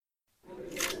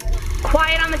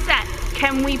quiet on the set.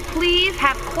 Can we please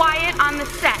have quiet on the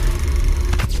set?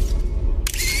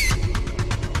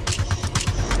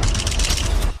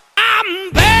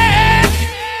 I'm back,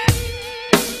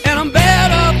 and I'm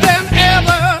better than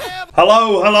ever.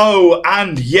 Hello,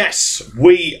 and yes,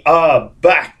 we are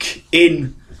back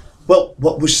in, well,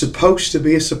 what was supposed to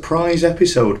be a surprise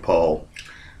episode, Paul.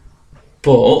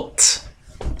 But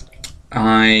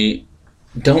I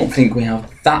don't think we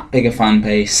have that big a fan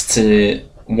base to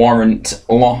warrant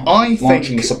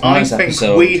launching a surprise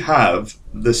episode. We have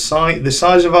the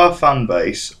size of our fan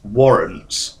base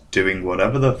warrants doing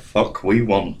whatever the fuck we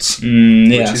want.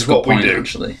 Which is what we do.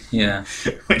 Actually, yeah.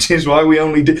 Which is why we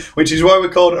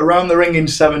called Around the Ring in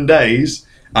 7 days,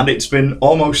 and it's been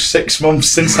almost 6 months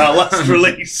since our last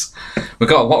release. We've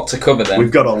got a lot to cover then.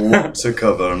 We've got a lot to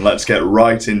cover, and let's get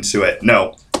right into it.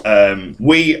 No,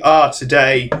 we are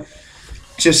today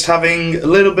just having a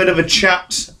little bit of a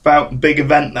chat about a big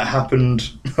event that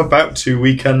happened about 2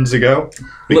 weekends ago.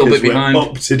 A little bit behind. We're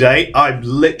up to date. I've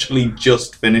literally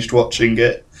just finished watching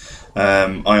it.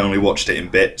 I only watched it in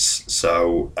bits,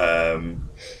 so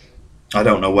I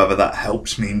don't know whether that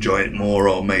helps me enjoy it more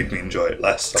or made me enjoy it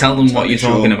less. Tell them what you're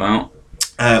talking about.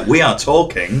 We are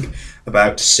talking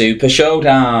about Super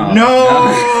Showdown.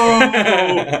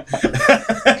 No!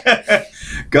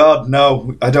 God,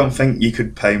 no. I don't think you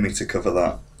could pay me to cover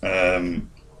that.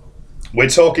 We're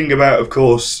talking about, of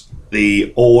course,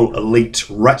 the All Elite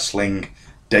Wrestling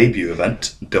debut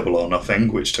event, Double or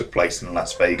Nothing, which took place in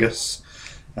Las Vegas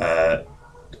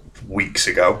weeks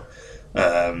ago.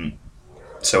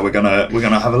 So we're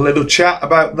gonna have a little chat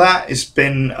about that. It's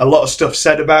been a lot of stuff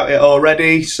said about it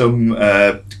already. Some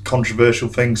controversial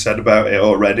things said about it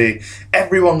already.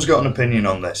 Everyone's got an opinion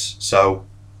on this, so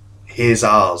here's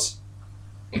ours.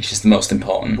 Which is the most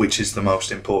important. Which is the most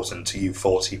important to you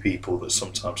 40 people that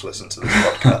sometimes listen to this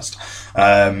podcast.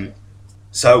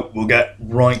 So we'll get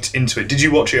right into it. Did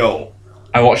you watch it all?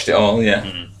 I watched it all,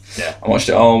 yeah. Yeah. I watched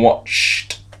it all.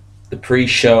 Watched the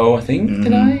pre-show, I think.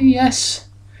 Did I? Yes.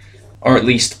 Or at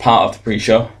least part of the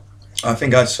pre-show. I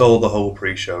think I saw the whole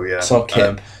pre-show, yeah. Saw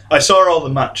Kip. I saw all the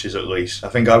matches at least. I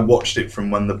think I watched it from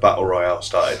when the Battle Royale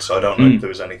started, so I don't know if there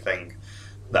was anything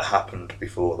that happened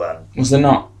before then. Was there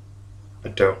not? I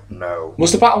don't know.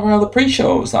 Was the Battle Royale the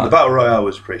pre-show, or was that? The Battle Royale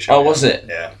was pre-show. Oh, was it?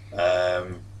 Yeah.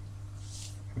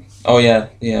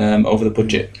 Over the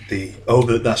budget.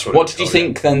 That's what. What did you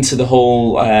think then to the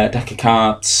whole deck of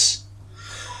cards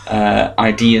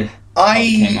idea that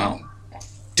came out?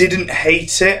 Didn't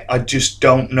hate it. I just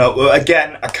don't know. Well,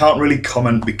 again, I can't really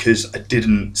comment because I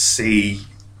didn't see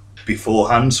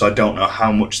beforehand, so I don't know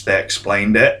how much they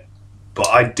explained it. But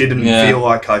I didn't feel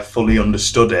like I fully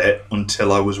understood it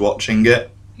until I was watching it.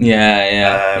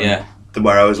 Yeah.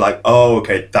 Where I was like, oh,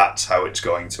 okay, that's how it's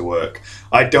going to work.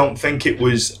 I don't think it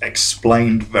was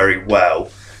explained very well.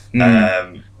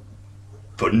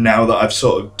 But now that I've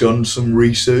sort of done some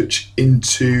research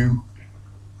into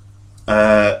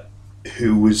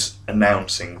who was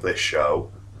announcing this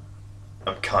show,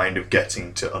 I'm kind of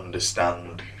getting to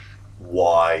understand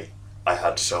why I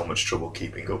had so much trouble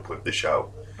keeping up with the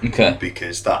show. Okay.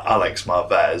 Because that Alex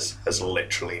Marvez has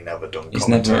literally never done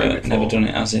commentary before. Never done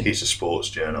it, has he? He's a sports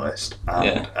journalist.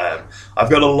 And, I've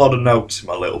got a lot of notes in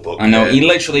my little book. I know, he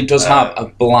literally does have a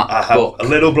black book. A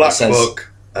little black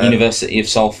book. University of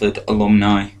Salford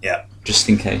alumni. Yeah. Just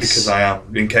in case. Because I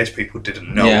am. In case people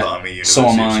didn't know that I'm a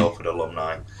University of Salford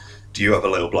alumni. Do you have a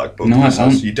little black book? No, I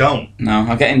don't. You don't? No,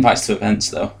 I get invites to events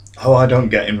though. Oh, I don't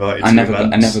get invited to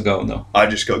events. I never go though. I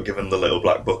just got given the little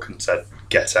black book and said,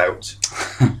 get out.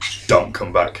 Don't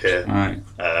come back here. Right.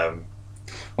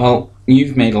 Well,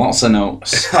 you've made lots of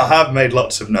notes. I have made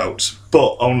lots of notes,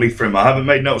 but only from... I haven't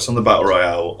made notes on the Battle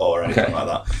Royale or anything like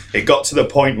that. It got to the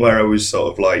point where I was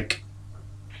sort of like...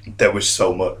 There was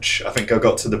so much. I think I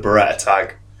got to the Beretta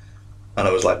tag and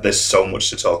I was like, there's so much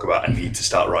to talk about. I need to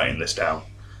start writing this down.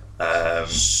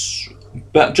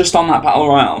 But just on that Battle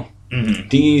Royale,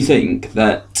 do you think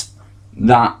that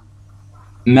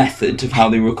method of how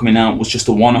they were coming out was just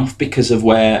a one-off because of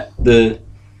where the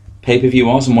pay-per-view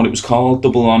was and what it was called?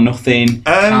 Double or Nothing,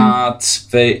 cards,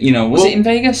 was it in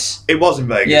Vegas? It was in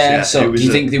Vegas, yeah. So do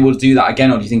you think they will do that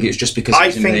again, or do you think it's just because it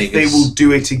was in Vegas? I think they will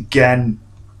do it again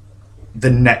the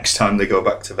next time they go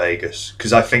back to Vegas,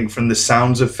 because I think from the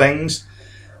sounds of things,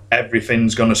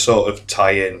 everything's going to sort of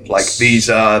tie in. Like, these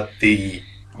are the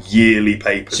yearly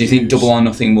pay-per-views. So you think Double or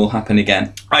Nothing will happen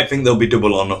again? I think there'll be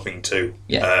Double or Nothing too.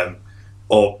 Yeah.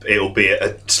 Or it'll be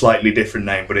a slightly different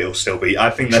name, but it'll still be... I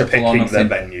think they're picking their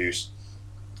venues.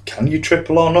 Can you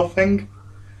Triple or Nothing?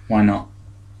 Why not?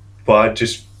 But I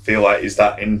just feel like, is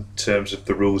that in terms of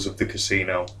the rules of the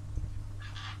casino?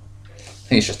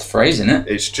 think it's just a phrase, isn't it?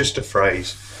 It's just a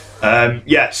phrase.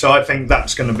 So I think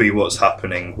that's going to be what's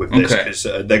happening with this, because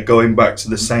they're going back to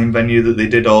the same venue that they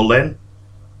did All In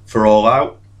for All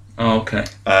Out. Oh, okay.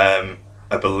 I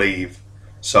believe.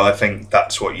 So I think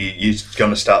that's what you're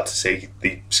going to start to see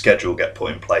the schedule get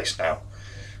put in place now,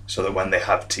 so that when they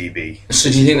have TV.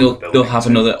 So do you think they'll have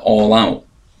another All Out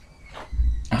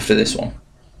after this one?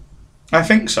 I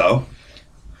think so.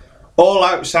 All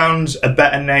Out sounds a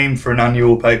better name for an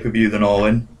annual pay-per-view than All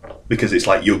In, because it's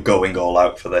like, you're going all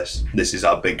out for this. This is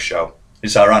our big show.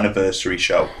 It's our anniversary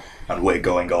show, and we're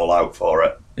going all out for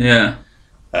it. Yeah.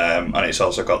 And it's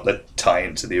also got the tie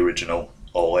into the original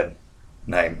All In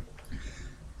name.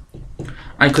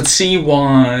 I could see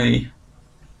why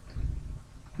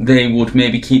they would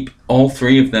maybe keep all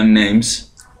three of them names.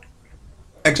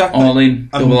 Exactly. All In,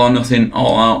 Double or Nothing,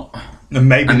 All Out. And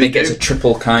maybe and they get a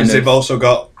triple kind of... They've also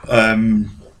got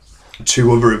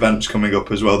 2 other events coming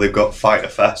up as well. They've got Fighter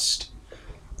Fest,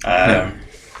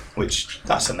 which,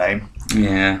 that's a name.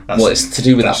 Yeah. It's to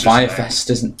do with that Fire Fest,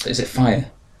 isn't? Is it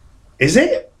Fire? Is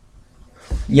it?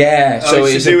 Yeah. So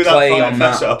it's to do with that Fire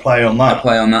Fest. A play on that. A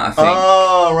play on that, I think.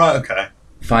 Oh, right. Okay.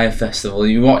 Fire Festival.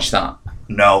 You watched that?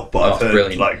 No, but I've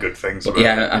heard good things about it.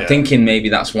 I'm thinking maybe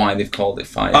that's why they've called it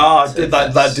Fire.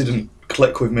 That didn't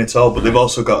click with me at all. But they've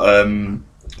also got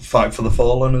Fight for the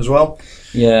Fallen as well.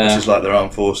 Yeah. Which is like their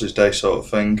Armed Forces Day sort of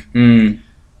thing.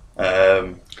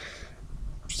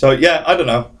 So yeah, I don't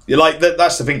know.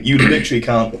 That's the thing. You literally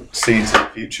can't see into the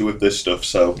future with this stuff,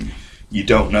 so you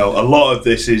don't know. A lot of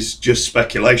this is just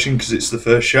speculation because it's the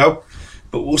first show.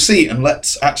 But we'll see, and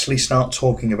let's actually start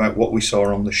talking about what we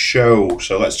saw on the show.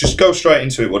 So let's just go straight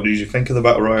into it. What did you think of the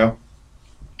Battle Royale?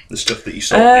 The stuff that you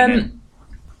saw in it?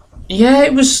 Yeah,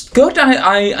 it was good.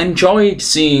 I enjoyed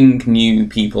seeing new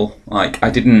people. Like, I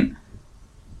didn't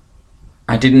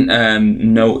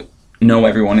know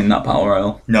everyone in that Battle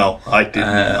Royale. No, I didn't.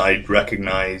 I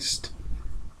recognised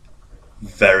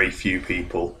very few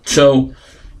people. So,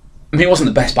 I mean, it wasn't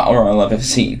the best Battle Royale I've ever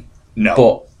seen. No.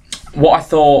 But what I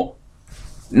thought...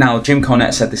 Now, Jim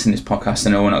Cornette said this in his podcast.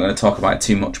 I know we're not going to talk about it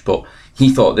too much, but he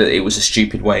thought that it was a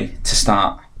stupid way to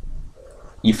start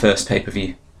your first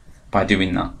pay-per-view by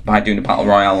doing that, by doing a Battle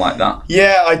Royale like that.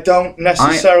 Yeah, I don't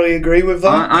necessarily agree with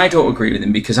that. I don't agree with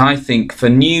him, because I think for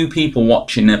new people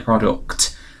watching their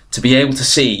product, to be able to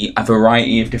see a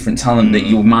variety of different talent that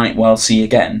you might well see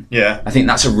again, I think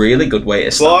that's a really good way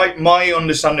to start. Well, my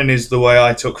understanding is the way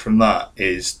I took from that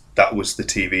is that was the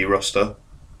TV roster.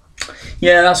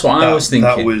 Yeah, that's what I was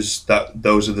thinking.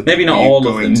 Those are the maybe not all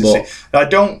of them,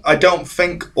 but I don't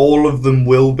think all of them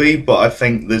will be, but I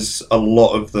think there's a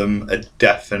lot of them are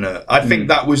definite. I think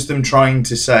that was them trying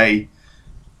to say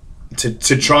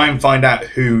to try and find out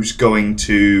who's going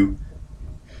to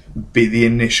be the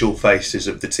initial faces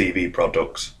of the TV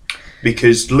products,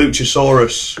 because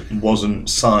Luchasaurus wasn't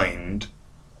signed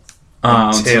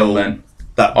until then,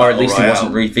 that, or at least it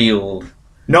wasn't revealed.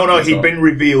 No, he'd been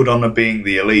revealed on a Being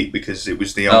the Elite, because it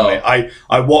was the only...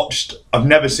 I've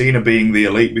never seen a Being the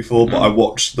Elite before, but I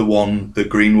watched the one that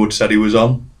Greenwood said he was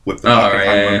on, with the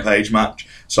Hangman Page match.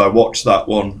 So I watched that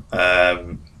one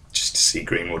just to see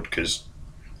Greenwood, because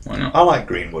I like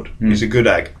Greenwood. He's a good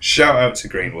egg. Shout out to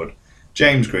Greenwood.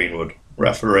 James Greenwood,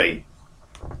 referee.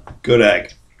 Good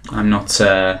egg. I'm not...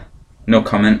 no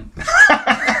comment.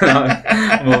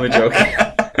 I'm only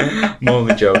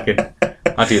joking.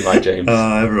 I do like James.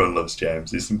 Everyone loves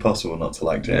James. It's impossible not to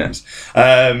like James.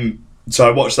 Yeah. So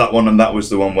I watched that one, and that was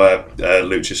the one where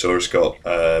Luchasaurus got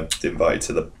invited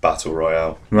to the Battle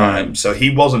Royale. Right. So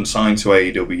he wasn't signed to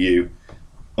AEW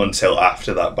until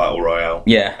after that Battle Royale.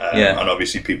 Yeah. And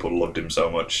obviously people loved him so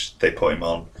much, they put him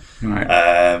on. Right.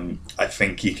 I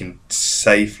think you can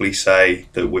safely say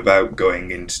that, without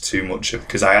going into too much of...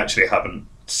 Because I actually haven't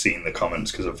seen the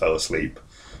comments because I fell asleep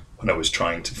when I was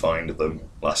trying to find them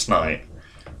last night.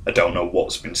 I don't know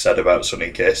what's been said about Sonny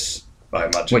Kiss. I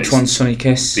imagine which one's Sonny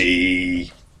Kiss?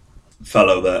 The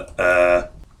fellow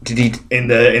that did he in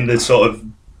the sort of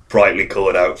brightly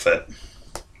coloured outfit,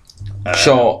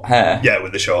 short hair. Yeah,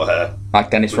 with the short hair, like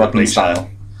Dennis Rodman style.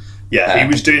 Hair. Yeah, he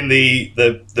was doing the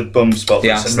bum spot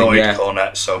that's annoyed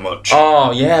Cornette so much. Oh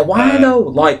yeah, why though?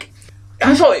 Like,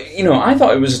 I thought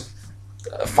it was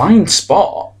a fine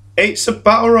spot. It's a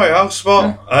Battle Royale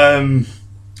spot. Yeah.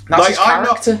 That's his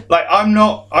character. I'm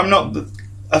not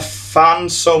a fan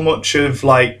so much of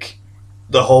like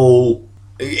the whole.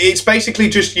 It's basically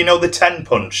just the 10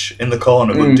 punch in the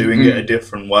corner, but doing it a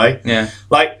different way. Yeah,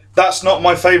 like that's not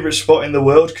my favourite spot in the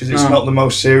world, because it's not the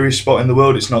most serious spot in the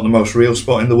world. It's not the most real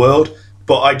spot in the world.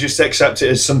 But I just accept it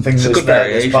as something that's there.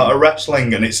 It's part of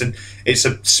wrestling, and it's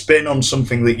a spin on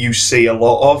something that you see a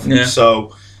lot of. Yeah.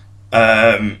 So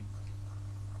Yeah,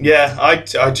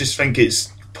 I just think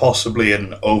it's possibly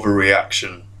an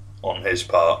overreaction on his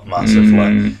part,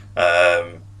 massively.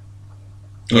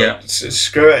 Yeah.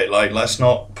 Screw it. Like, let's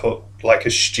not put like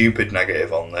a stupid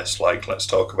negative on this. Like, let's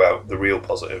talk about the real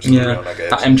positives and the real negatives.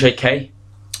 That MJK.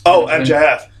 Oh,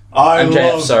 MJF.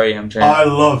 MJF. I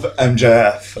love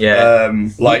MJF. Yeah.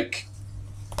 Like,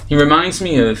 he reminds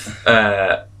me of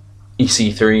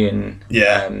EC3 and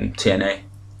TNA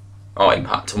or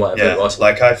Impact or whatever it was.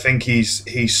 Like, I think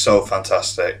he's so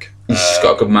fantastic. He's just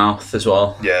got a good mouth as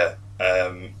well. Yeah.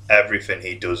 Everything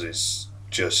he does is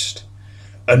just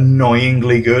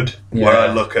annoyingly good. Where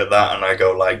I look at that and I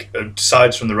go, like,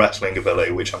 aside from the wrestling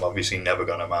ability, which I'm obviously never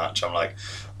going to match, I'm like,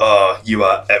 oh, you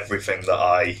are everything that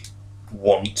I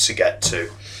want to get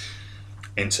to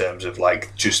in terms of,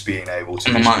 like, just being able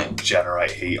to just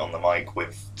generate heat on the mic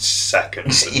with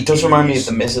seconds. He does remind me of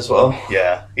The Miz as well.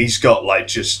 Yeah, he's got, like,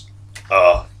 just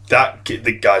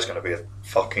the guy's going to be a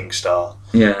fucking star.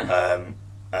 Yeah.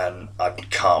 And I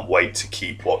can't wait to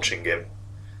keep watching him.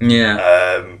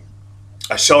 Yeah.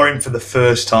 I saw him for the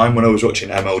first time when I was watching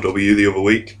MLW the other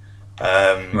week.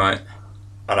 Right.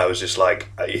 And I was just like,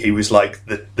 he was like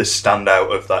the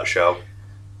standout of that show.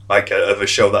 Like, of a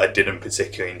show that I didn't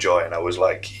particularly enjoy, and I was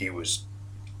like, he was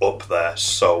up there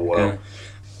so well. Yeah.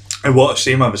 I want to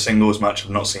see him have a singles match.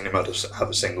 I've not seen him have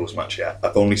a singles match yet.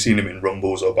 I've only seen him in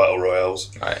Rumbles or Battle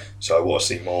Royales. Right. So I want to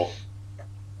see more.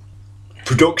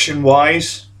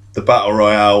 Production-wise, the Battle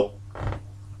Royale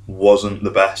wasn't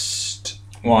the best.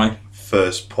 Why?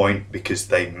 First point, because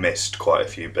they missed quite a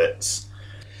few bits.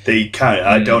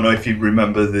 I don't know if you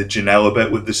remember the Janela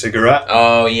bit with the cigarette.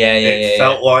 Oh, yeah. It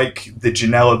felt like the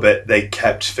Janela bit, they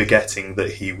kept forgetting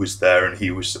that he was there and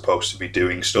he was supposed to be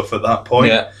doing stuff at that point.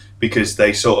 Yeah. Because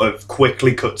they sort of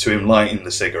quickly cut to him lighting the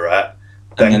cigarette,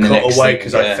 then cut away,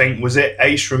 because I think, was it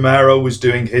Ace Romero was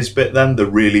doing his bit then, the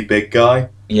really big guy?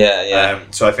 Yeah.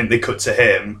 So I think they cut to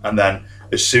him, and then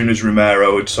as soon as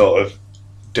Romero had sort of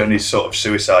done his sort of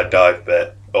suicide dive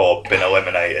bit, or been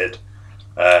eliminated,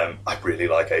 I really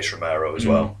like Ace Romero as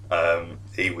well.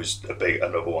 He was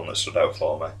another one that stood out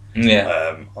for me.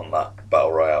 Yeah. On that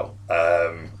Battle Royale.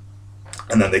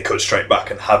 And then they cut straight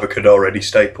back, and Havoc had already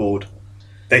stapled.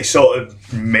 They sort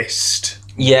of missed.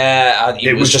 Yeah,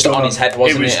 it was just on his head,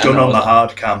 wasn't it? It was done on the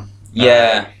hard cam.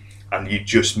 Yeah. And you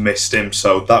just missed him,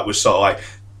 so that was sort of like,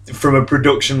 from a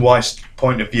production-wise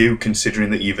point of view,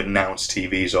 considering that you've announced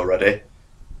TVs already,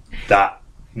 that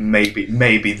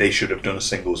maybe they should have done a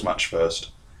singles match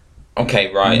first.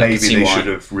 Okay, right. Maybe they should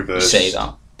have reversed say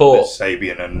that, but the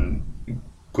Sabian and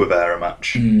Guevara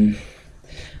match.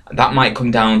 That might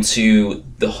come down to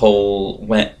the whole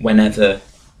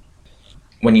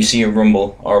when you see a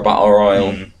Rumble or a Battle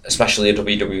Royal, especially a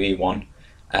WWE one,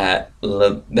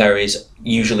 there is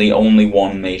usually only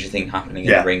one major thing happening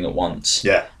in the ring at once.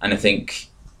 Yeah. And I think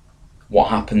what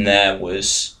happened there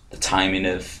was the timing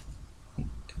of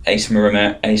Ace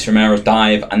Romero's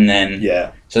dive, and then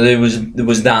so there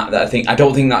was that I think. I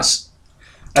don't think that's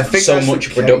so that's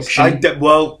much production.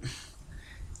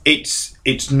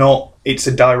 It's not. It's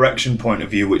a direction point of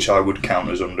view, which I would count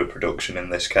as underproduction in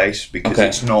this case, because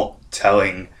it's not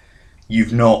telling.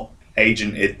 You've not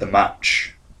agented the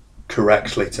match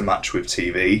correctly to match with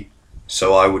TV,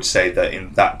 so I would say that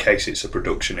in that case it's a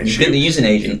production issue. You think they're using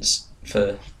agents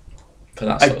for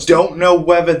that? I don't know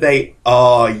whether they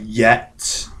are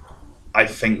yet. I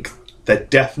think they're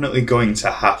definitely going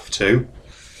to have to.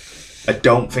 I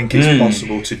don't think it's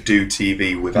possible to do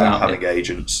TV without having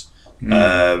agents.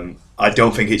 I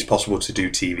don't think it's possible to do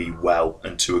TV well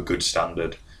and to a good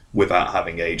standard without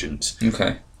having agents.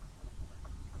 Okay.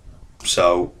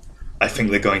 So I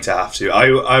think they're going to have to.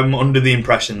 I'm under the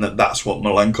impression that that's what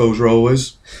Malenko's role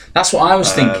is. That's what I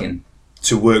was thinking.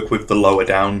 To work with the lower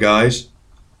down guys.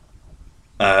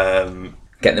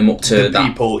 Get them up to that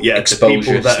people, exposure the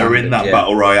people that standard, are in that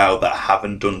Battle Royale that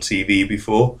haven't done TV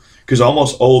before. Because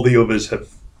almost all the others have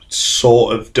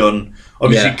sort of done.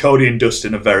 Obviously, Cody and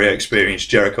Dustin are very experienced.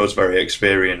 Jericho's very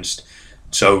experienced.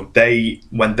 So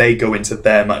when they go into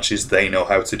their matches, they know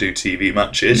how to do TV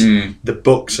matches. The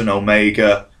Bucks and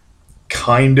Omega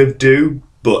kind of do,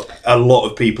 but a lot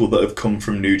of people that have come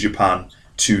from New Japan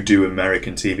to do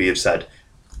American TV have said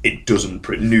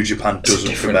New Japan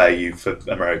doesn't prepare you for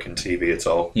American TV at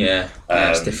all. Yeah,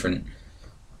 it's different.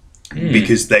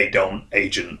 Because they don't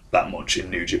agent that much in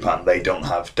New Japan. They don't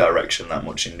have direction that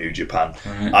much in New Japan.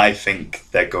 Right. I think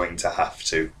they're going to have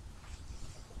to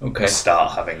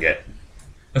start having it.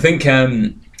 I think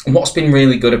what's been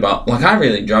really good about... Like, I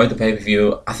really enjoyed the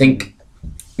pay-per-view. I think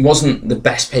it wasn't the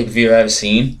best pay-per-view I've ever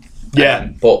seen. Yeah.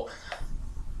 But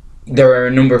there are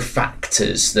a number of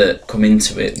factors that come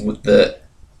into it that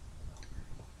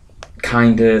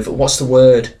kind of, what's the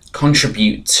word,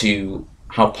 contribute to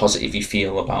how positive you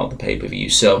feel about the pay-per-view.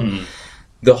 So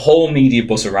the whole media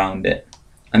buzz around it,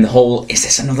 and the whole, is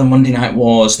this another Monday Night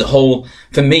Wars? The whole,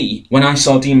 for me, when I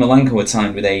saw Dean Malenko had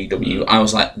signed with AEW, I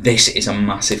was like, this is a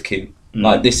massive coup.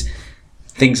 Like this,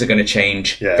 things are going to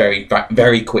change very,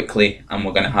 very quickly, and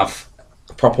we're going to have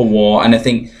a proper war. And I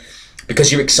think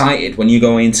because you're excited when you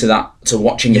go into that, to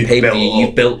watching your pay-per-view,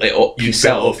 you've built it up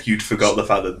yourself. You'd forgot the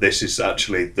fact that this is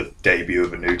actually the debut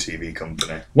of a new TV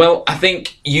company. Well, I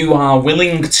think you are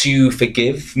willing to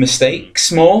forgive mistakes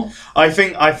more. I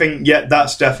think, yeah,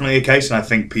 that's definitely a case, and I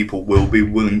think people will be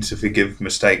willing to forgive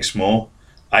mistakes more.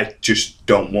 I just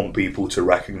don't want people to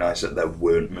recognise that there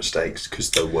weren't mistakes,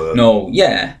 because there were. No,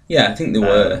 yeah, I think there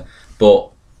were.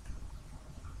 But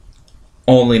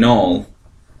all in all,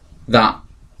 that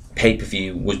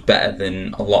pay-per-view was better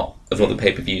than a lot of other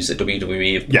pay-per-views that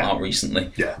WWE have put out recently.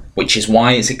 Yeah. Which is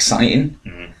why it's exciting.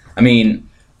 I mean,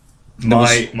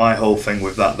 my whole thing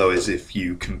with that, though, is if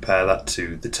you compare that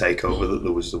to the takeover that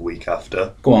there was the week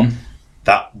after. Go on.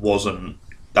 That was a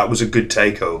good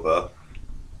takeover.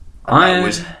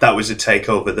 That was a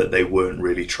takeover that they weren't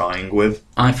really trying with.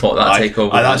 I thought that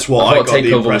takeover. That's what I got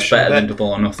the impression was better than Double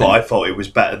or Nothing. But I thought it was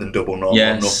better than Double or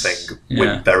Nothing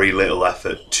with very little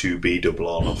effort to be Double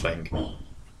or Nothing.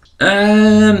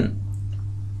 I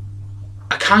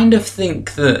kind of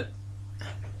think that.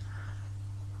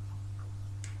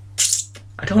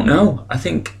 I don't know. I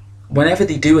think whenever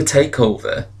they do a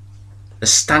takeover, the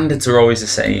standards are always the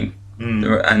same,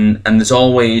 and there's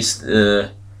always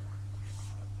a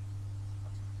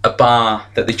bar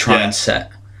that they try and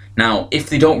set. Now, if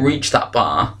they don't reach that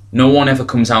bar, no one ever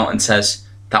comes out and says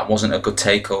that wasn't a good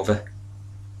takeover.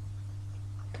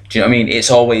 Do you know what I mean? It's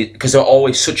always, because they're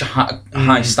always such a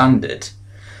high standard.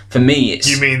 For me, it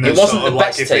wasn't sort of the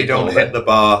best takeover. If they don't hit the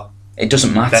bar, it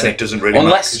doesn't matter. Then it doesn't really matter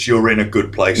because you're in a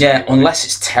good place. Yeah, anyway. Unless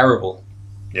it's terrible.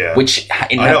 Yeah, which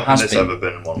it never has been. Ever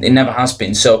been one. It never has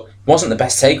been. So it wasn't the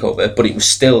best takeover, but it was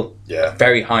still a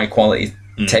very high quality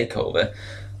takeover.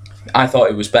 I thought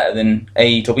it was better than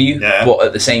AEW, but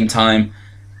at the same time,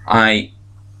 I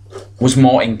was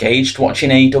more engaged watching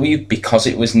AEW because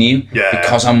it was new,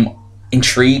 because I'm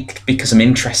intrigued, because I'm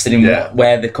interested in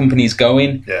where the company's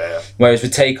going. Whereas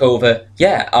with TakeOver,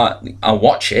 I'll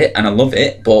watch it and I love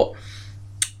it, but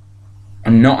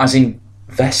I'm not as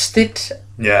invested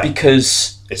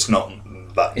because it's not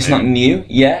that it's new. not new.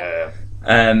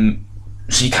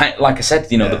 So you can't, like I said,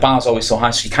 the bar's always so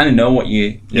high, so you kind of know what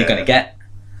you're going to get.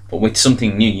 But with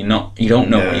something new, you don't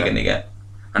know what you're going to get,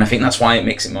 and I think that's why it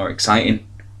makes it more exciting.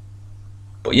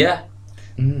 But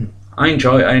I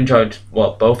enjoyed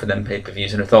both of them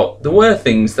pay-per-views, and I thought there were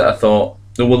things that I thought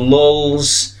there were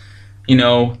lulls.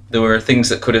 There were things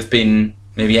that could have been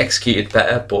maybe executed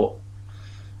better, but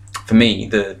for me,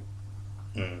 the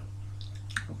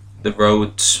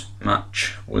Rhodes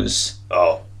match was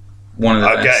one of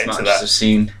the best matches I've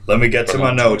seen. Let me get to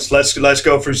my notes. Let's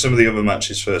go through some of the other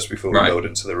matches first before we go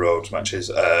into the Rhodes matches.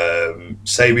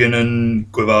 Sabian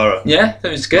and Guevara. Yeah,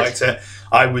 that was good. Liked it.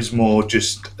 I was more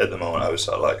just, at the moment, I was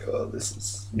sort of like, oh, this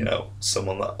is,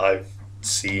 someone that I've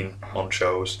seen on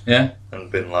shows. Yeah. And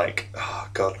been like, oh,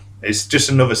 God. It's just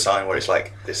another sign where it's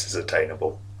like, this is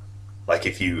attainable. Like,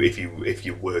 if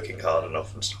you're working hard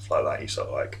enough and stuff like that, you're sort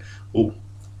of like, oh,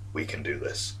 we can do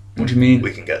this. What do you mean?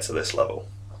 We can get to this level.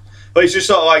 But it's just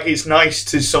sort of like, it's nice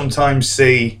to sometimes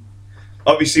see,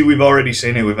 obviously we've already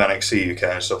seen it with NXT UK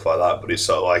and stuff like that, but it's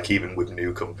sort of like even with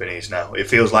new companies now, it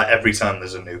feels like every time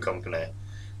there's a new company,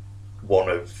 one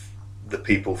of the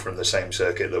people from the same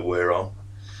circuit that we're on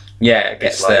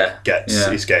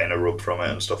is getting a rub from it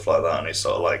and stuff like that, and it's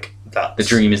sort of like that. The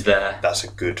dream is there. That's a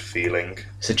good feeling.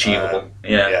 It's achievable.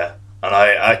 Yeah. And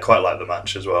I quite like the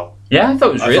match as well. Yeah, I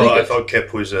thought it was really good. I thought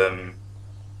Kip was I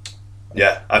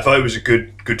thought it was a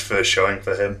good first showing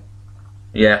for him.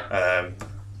 Yeah.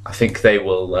 I think they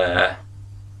will.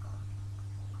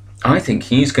 I think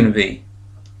he's going to be.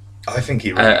 I think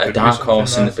he really a dark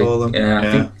horse in the big.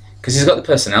 I think because he's got the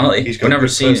personality. He's got good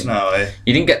personality.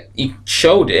 He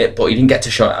showed it, but he didn't get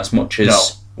to show it as much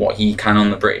as what he can on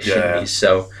the British Indies.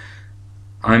 So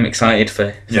I'm excited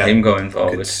for him going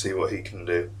forward. Good to see what he can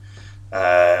do.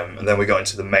 And then we got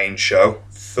into the main show.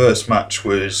 First match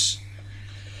was.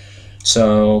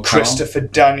 So Christopher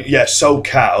Daniel,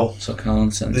 SoCal.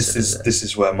 SoCal. This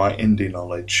is where my indie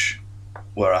knowledge,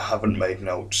 where I haven't made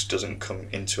notes, doesn't come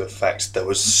into effect. There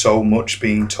was so much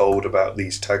being told about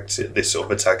this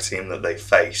other tag team that they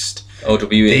faced. OWE.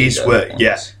 These were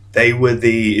they were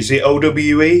the. Is it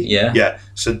OWE? Yeah. Yeah.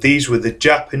 So these were the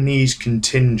Japanese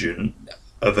contingent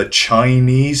of a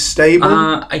Chinese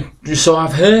stable. So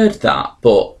I've heard that,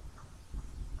 but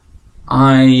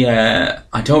I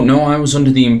don't know.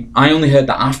 I only heard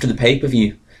that after the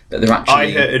pay-per-view that they're actually.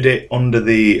 I heard it under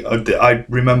I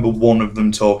remember one of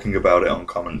them talking about it on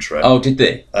commentary. Oh, did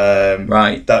they?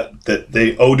 Right. That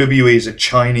the OWE is a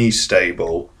Chinese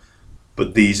stable,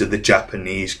 but these are the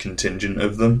Japanese contingent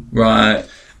of them. Right.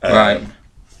 Right.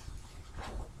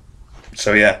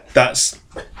 So yeah, that's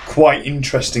quite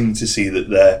interesting to see that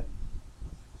they're.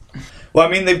 Well,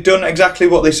 I mean, they've done exactly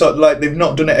what they sort of like. They've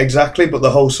not done it exactly, but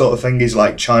the whole sort of thing is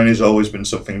like China's always been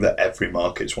something that every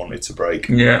market's wanted to break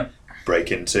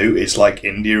into. It's like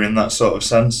India in that sort of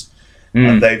sense,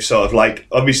 and they've sort of like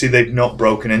obviously they've not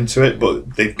broken into it,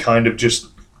 but they've kind of just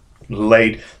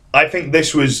laid. I think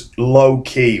this was low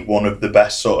key one of the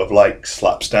best sort of like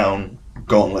slaps down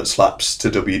gauntlet slaps to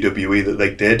WWE that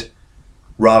they did,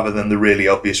 rather than the really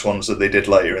obvious ones that they did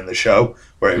later in the show,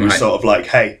 where it was sort of like,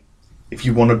 hey, if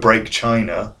you want to break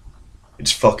China,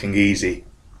 it's fucking easy.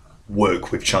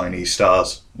 Work with Chinese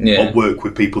stars. Yeah. Or work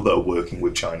with people that are working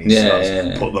with Chinese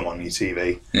stars. Put them on your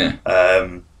TV. Yeah.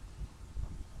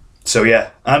 So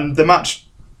yeah, and the match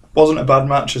wasn't a bad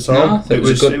match at all. No,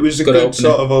 it was a good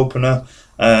sort of opener.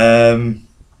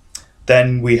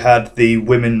 Then we had the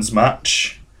women's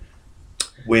match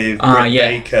with Britt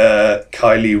Baker,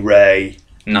 Kylie Ray,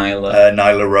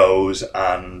 Nyla Rose,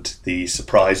 and the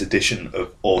surprise addition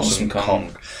of Awesome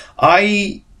Kong.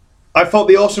 I thought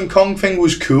the Awesome Kong thing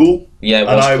was cool. Yeah, it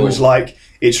was and I cool. was like,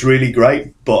 it's really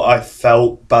great, but I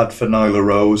felt bad for Nyla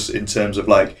Rose in terms of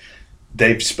like,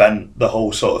 they've spent the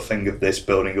whole sort of thing of this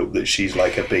building up that she's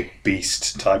like a big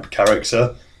beast type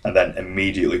character, and then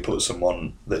immediately put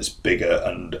someone that's bigger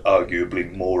and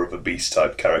arguably more of a beast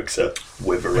type character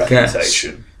with a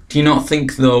reputation. Do you not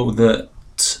think though that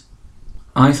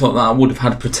I thought that would have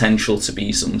had potential to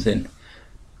be something,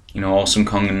 Awesome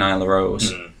Kong and Nyla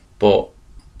Rose, but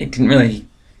it didn't really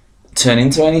turn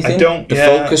into anything. The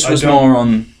focus was more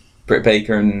on Britt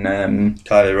Baker and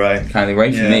Kylie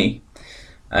Ray for me.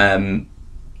 I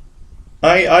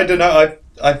don't know.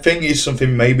 I think it's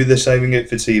something. Maybe they're saving it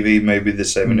for TV. Maybe they're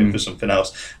saving it for something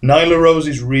else. Nyla Rose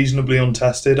is reasonably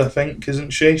untested. I think, isn't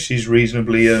she? She's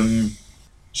reasonably.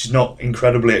 She's not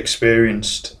incredibly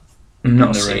experienced.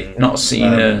 Not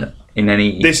seen her in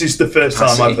any. This is the first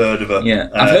time I've heard of her. Yeah,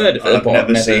 I've heard of her, I've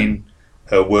never seen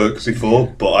her work before.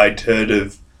 But I'd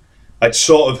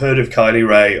sort of heard of Kylie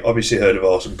Ray. Obviously heard of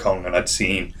Awesome Kong, and I'd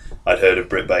heard of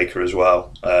Britt Baker as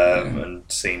well, and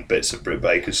seen bits of Britt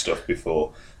Baker's stuff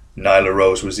before. Nyla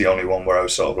Rose was the only one where I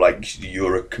was sort of like,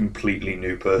 you're a completely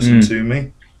new person to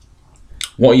me.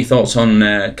 What are your thoughts on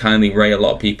Kylie Ray? A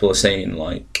lot of people are saying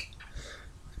like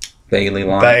Bailey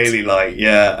Light,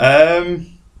 yeah.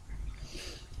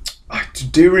 I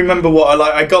do remember what I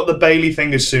like. I got the Bailey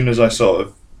thing as soon as I sort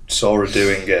of saw her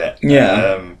doing it.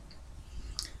 Yeah.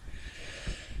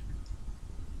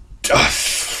 I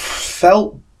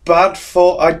felt bad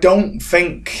for. I don't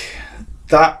think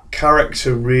that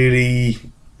character really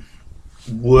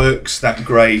works that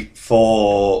great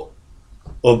for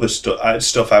other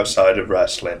stuff outside of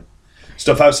wrestling,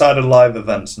 stuff outside of live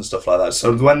events and stuff like that.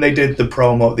 So when they did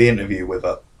the interview with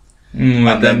her,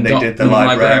 and then they did the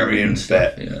librarian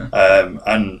bit,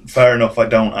 and fair enough, I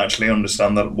don't actually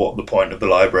understand what the point of the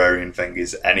librarian thing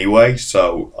is anyway,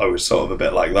 so I was sort of a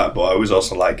bit like that, but I was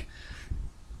also like,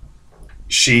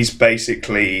 she's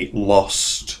basically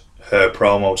lost her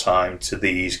promo time to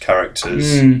these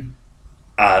characters,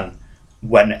 and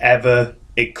whenever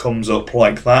it comes up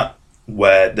like that,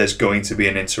 where there's going to be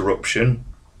an interruption,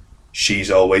 she's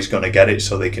always going to get it,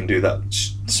 so they can do that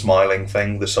smiling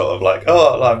thing, the sort of like,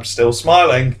 oh, I'm still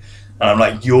smiling, and I'm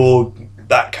like,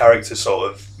 that character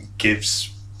sort of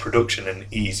gives production an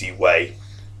easy way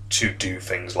to do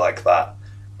things like that,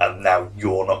 and now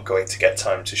you're not going to get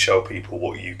time to show people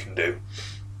what you can do.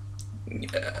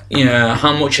 Yeah,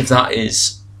 how much of that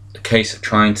is a case of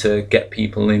trying to get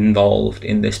people involved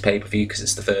in this pay-per-view because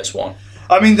it's the first one?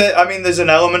 I mean, there's an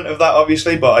element of that,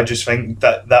 obviously, but I just think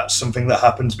that that's something that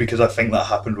happens because I think that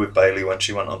happened with Bailey when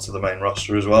she went onto the main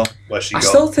roster as well.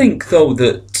 Still think, though,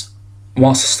 that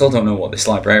whilst I still don't know what this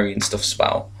librarian stuff's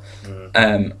about,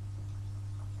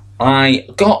 I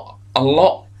got a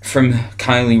lot from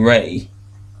Kylie Ray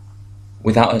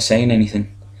without her saying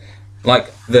anything. Like,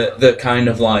 the kind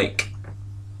of, like,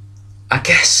 I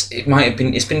guess it might have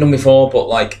been, it's been done before, but,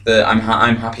 like, I'm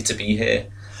happy to be here.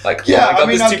 Like, yeah, oh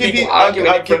my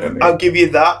God, I'll give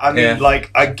you that. I mean, like,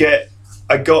 I got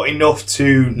enough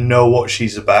to know what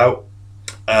she's about.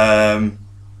 How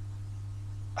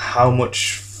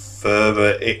much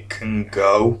further it can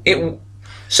go.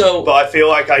 But I feel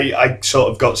like I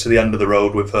sort of got to the end of the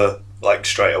road with her like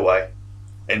straight away,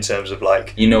 in terms of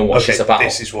like, You know what she's about.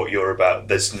 This is what you're about.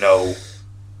 There's no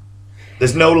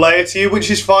layer to you,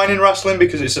 which is fine in wrestling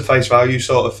because it's a face value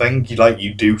sort of thing.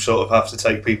 You do sort of have to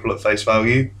take people at face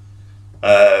value,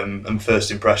 and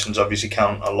first impressions obviously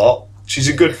count a lot. She's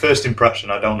a good first impression.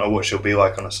 I don't know what she'll be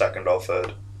like on a second or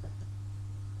third.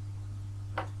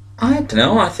 I don't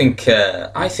know. I think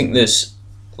there's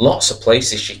lots of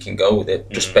places she can go with it,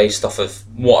 just based off of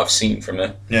what I've seen from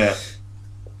her. Yeah.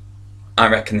 I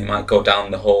reckon they might go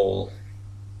down the whole,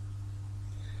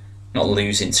 not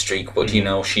losing streak, but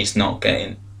she's not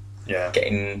getting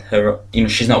her.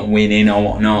 She's not winning or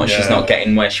whatnot. Yeah. She's not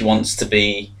getting where she wants to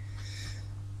be.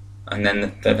 And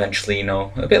then eventually,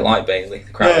 a bit like Bayley,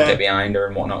 the crowd will get behind her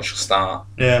and whatnot. She'll start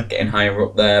getting higher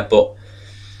up there, but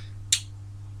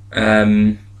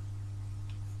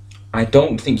I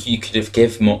don't think you could have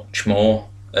give much more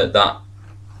at that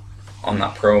on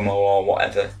that promo or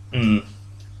whatever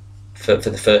for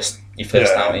your first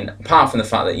outing. Apart from the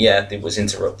fact that it was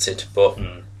interrupted, but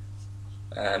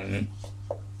I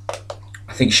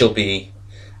think she'll be.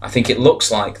 I think it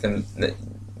looks like the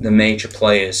major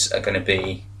players are going to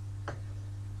be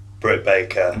Britt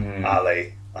Baker,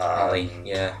 Ali,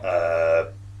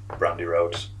 Brandy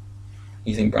Rhodes.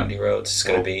 You think Brandy Rhodes is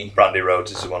going to be... Brandy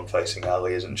Rhodes is the one facing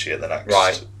Ali, isn't she, at the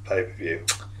next pay-per-view?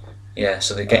 Yeah,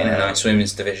 so they're getting a nice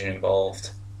women's division involved.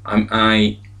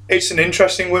 It's an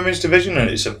interesting women's division, and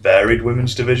it's a varied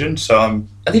women's division, so I'm...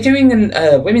 Are they doing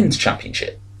a women's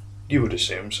championship? You would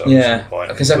assume so Yeah, at some point.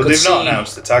 because I But could they've not see-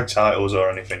 announced the tag titles or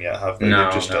anything yet, have they? No,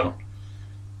 They've just no. done...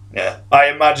 Yeah. I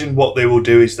imagine what they will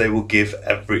do is they will give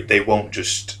they won't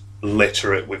just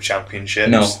litter it with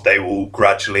championships. No. They will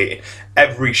gradually...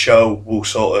 Every show will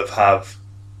sort of have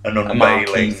an marquee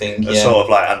unveiling, thing, sort of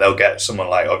like, and they'll get someone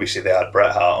like, obviously they had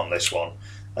Bret Hart on this one,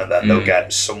 and then they'll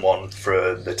get someone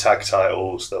for the tag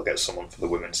titles, they'll get someone for the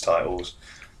women's titles.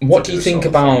 What do you this think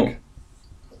sort of about thing.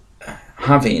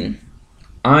 having...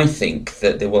 I think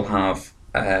that they will have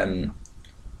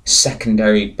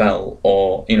secondary belt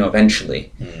or,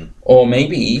 eventually, or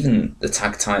maybe even the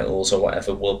tag titles or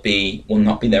whatever will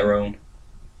not be their own.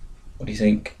 What do you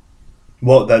think?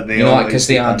 What, that they because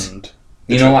they had...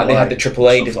 they had the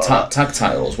AAA tag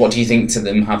titles. What do you think to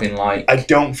them having like... I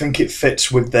don't think it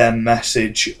fits with their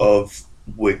message of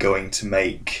we're going to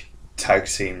make tag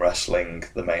team wrestling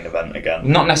the main event again.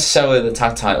 Not necessarily the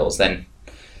tag titles then.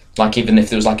 Like even if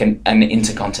there was like an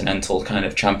intercontinental kind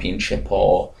of championship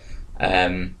or...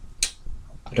 I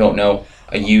don't know.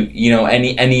 Are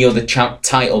any other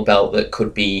title belt that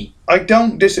could be... I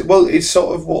don't well, it's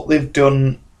sort of what they've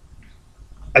done.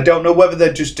 I don't know whether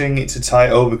they're just doing it to tie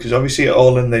it over, because obviously at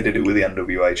All In they did it with the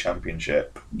NWA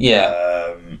Championship.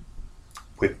 Yeah.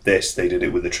 With this, they did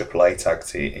it with the AAA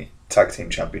Tag Team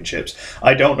Championships.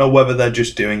 I don't know whether they're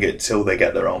just doing it till they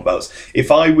get their own belts. If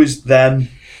I was them,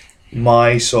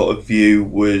 my sort of view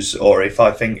was, or if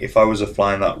I was a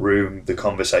fly in that room, the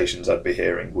conversations I'd be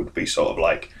hearing would be sort of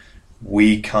like,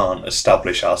 we can't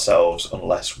establish ourselves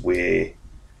unless we're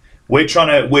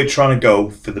trying to go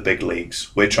for the big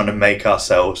leagues. We're trying to make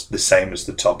ourselves the same as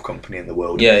the top company in the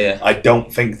world. Yeah. I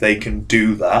don't think they can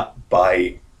do that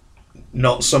by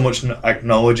not so much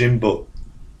acknowledging, but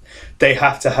they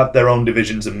have to have their own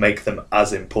divisions and make them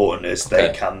as important as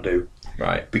they can do.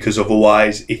 Right. Because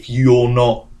otherwise, if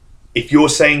you're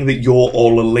saying that you're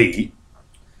all elite,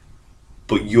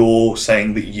 but you're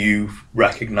saying that you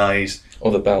recognise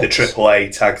Or the belts. the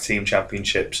AAA Tag Team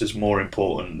Championships as more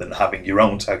important than having your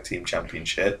own Tag Team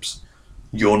Championships,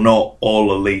 you're not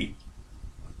all elite.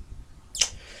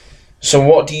 So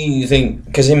what do you think?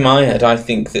 Because in my head, I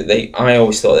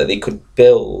always thought that they could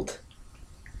build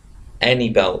any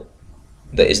belt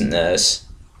that isn't theirs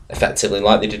effectively,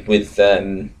 like they did with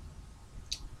the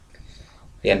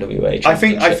NWA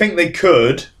Championship. I think they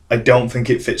could. I don't think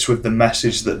it fits with the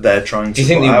message that they're trying to. Do you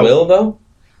think put they out. will though?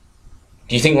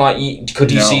 Do you think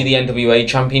could you No. see the NWA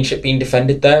Championship being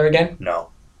defended there again? No,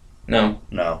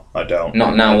 I don't.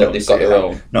 Not now that they've got their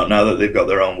own. Not now that they've got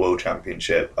their own World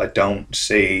Championship. I don't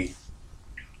see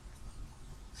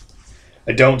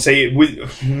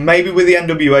it maybe with the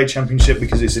NWA Championship,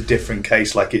 because it's a different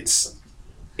case. Like it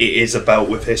is a belt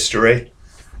with history,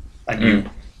 and you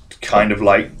kind of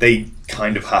like they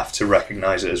kind of have to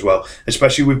recognise it as well,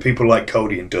 especially with people like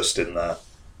Cody and Dustin there.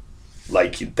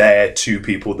 Like they're two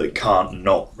people that can't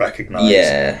not recognise.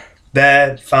 Yeah.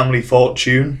 Their family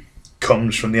fortune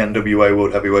comes from the NWA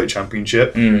World Heavyweight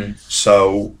Championship,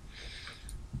 so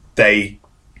they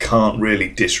can't really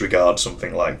disregard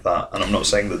something like that. And I'm not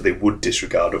saying that they would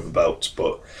disregard other belts,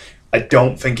 but I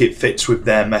don't think it fits with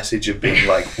their message of being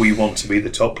like, we want to be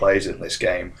the top players in this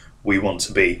game, we want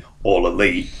to be all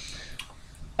elite.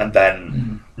 and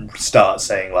then start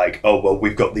saying like, oh well,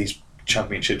 we've got these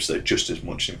championships that are just as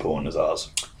much important as ours.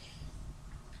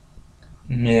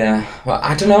 Yeah, well,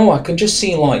 I don't know. I could just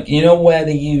see like, you know, where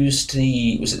they used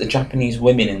was it the Japanese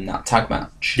women in that tag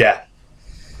match? Yeah.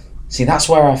 See, that's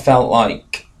where I felt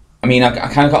like, I mean,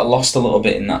 I kind of got lost a little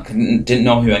bit in that. Didn't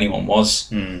know who anyone was.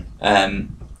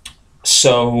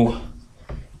 So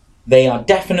they are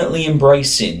definitely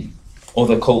embracing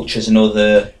other cultures and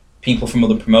other people from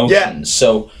other promotions. Yeah.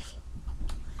 So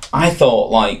I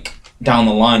thought, like, down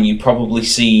the line, you'd probably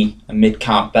see a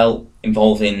mid-card belt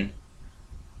involving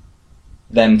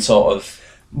them sort of...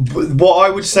 What I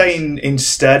would say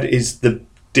instead is the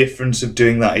difference of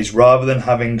doing that is rather than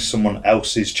having someone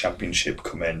else's championship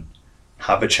come in,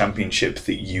 have a championship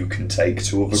that you can take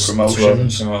to other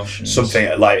promotions.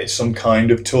 Something like some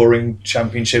kind of touring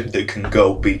championship that can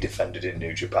go be defended in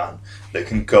New Japan, that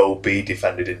can go be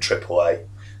defended in AAA,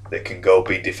 that can go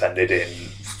be defended in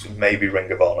maybe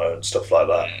Ring of Honor and stuff like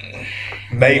that.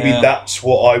 Maybe that's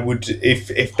what I would,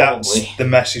 if that's the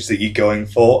message that you're going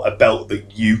for, a belt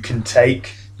that you can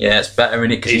take. Yeah, it's better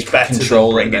in it because you can better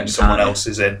control than it bringing someone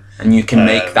else's in. And you can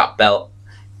make that belt.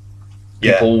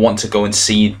 Yeah. People want to go and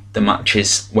see the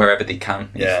matches wherever they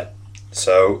can. Yeah.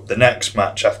 So the next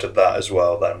match after that as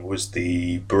well then was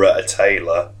the Beretta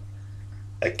Taylor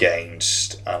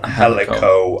against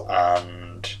Angelico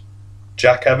and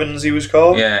Jack Evans, he was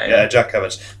called? Yeah, Jack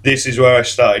Evans. This is where I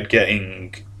started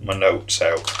getting my notes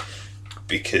out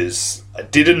because I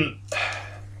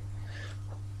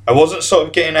wasn't sort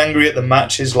of getting angry at the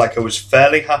matches. Like, I was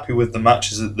fairly happy with the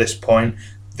matches at this point.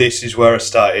 This is where I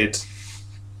started...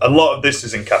 A lot of this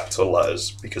is in capital letters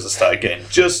because I started getting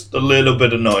just a little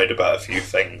bit annoyed about a few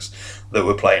things that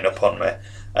were playing up on me.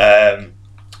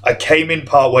 I came in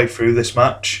partway through this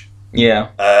match. Yeah.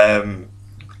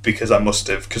 Because I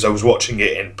was watching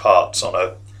it in parts on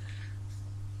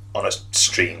a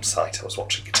stream site. I was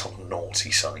watching it on a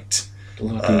naughty site.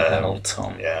 Bloody hell,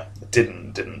 Tom. Yeah,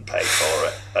 didn't pay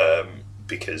for it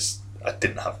because I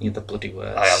didn't have. You're the bloody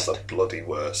worst. I am the bloody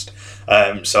worst.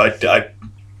 So I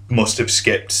must have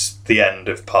skipped the end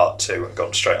of part 2 and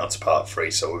gone straight on to part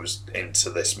 3. So I was into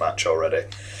this match already.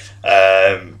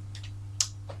 The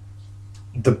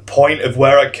point of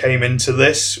where I came into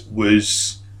this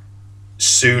was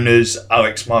soon as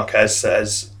Alex Marquez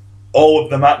says all of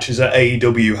the matches at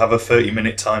AEW have a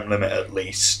 30-minute time limit at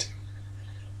least.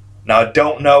 Now, I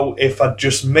don't know if I'd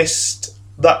just missed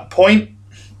that point,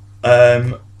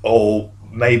 or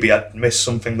maybe I'd missed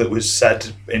something that was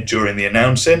said during the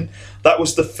announcing. That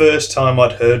was the first time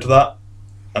I'd heard that,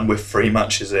 and with 3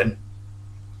 matches in.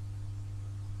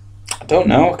 I don't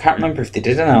know. I can't remember if they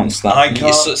did announce that.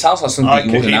 It sounds like something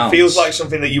you would announce. It feels like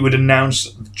something that you would announce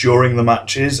during the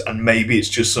matches, and maybe it's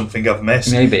just something I've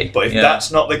missed. Maybe. But if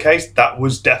that's not the case, that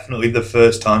was definitely the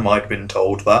first time I'd been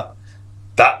told that.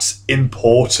 That's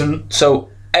important. So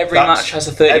every match has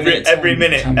a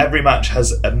 30-minute time. Every match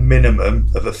has a minimum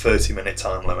of a 30-minute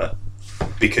time limit.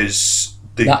 Because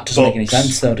that doesn't make any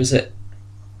sense, though, does it?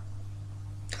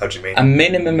 How do you mean? A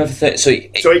minimum of 30.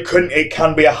 So it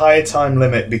can be a higher time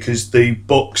limit because the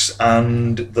Bucks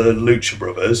and the Lucha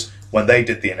Brothers, when they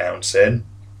did the announcing,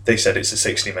 they said it's a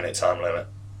 60-minute time limit.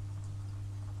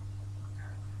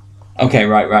 Okay,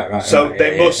 right. So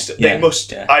they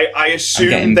must. I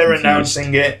assume they're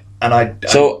announcing it, and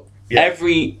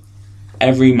every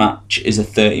match is a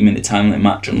 30-minute time limit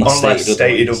match unless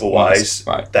stated otherwise.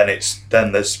 Right.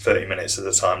 Then there's 30 minutes of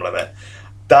the time limit.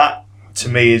 That to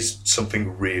me is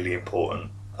something really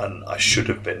important, and I should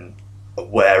have been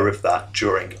aware of that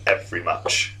during every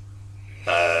match.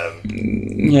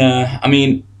 Yeah, I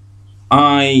mean,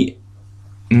 I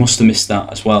must have missed that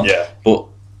as well. Yeah, but.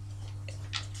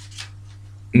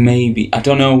 Maybe. I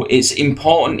don't know. It's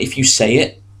important if you say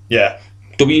it. Yeah.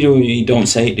 WWE don't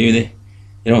say it, do they?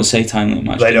 They don't say time limit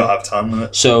match. They don't have time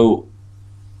limit. So,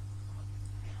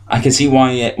 I can see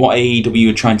why what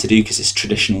AEW are trying to do, because it's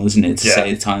traditional, isn't it, to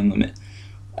say the time limit.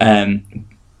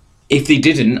 If they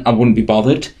didn't, I wouldn't be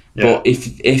bothered. Yeah. But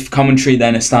if commentary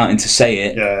then are starting to say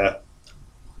it... Yeah.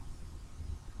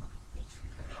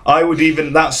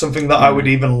 That's something that I would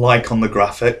even like on the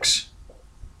graphics.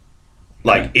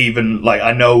 I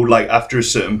know, after a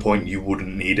certain point you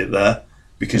wouldn't need it there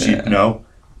because you'd know,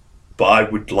 but I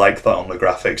would like that on the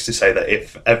graphics to say that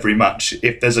if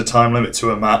there's a time limit to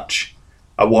a match,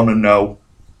 I want to know,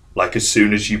 as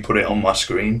soon as you put it on my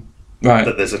screen,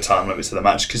 that there's a time limit to the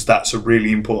match, because that's a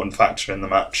really important factor in the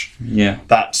match. Yeah.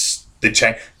 That's the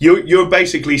change. You're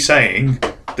basically saying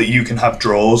that you can have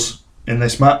draws in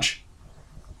this match.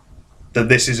 That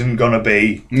this isn't going to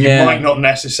be... You might not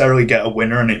necessarily get a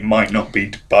winner, and it might not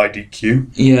be by DQ.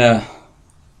 Yeah.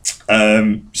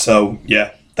 So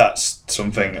yeah, that's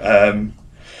something.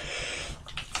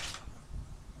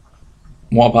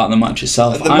 What about the match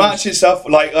itself? The match itself,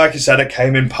 like I said, I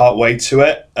came in part way to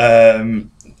it.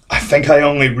 I think I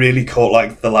only really caught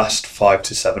like the last 5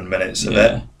 to 7 minutes of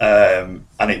it, and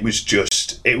it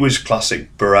was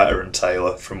classic Beretta and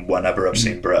Taylor from whenever I've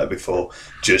seen Beretta before.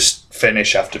 Just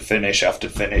finish after finish after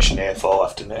finish, near fall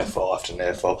after near fall after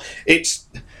near fall.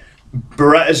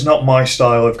 Beretta's not my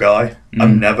style of guy.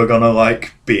 I'm never gonna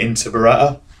like be into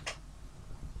Beretta.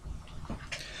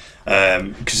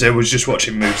 Because I was just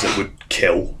watching moves that would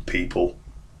kill people.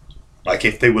 Like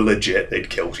if they were legit, they'd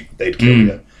kill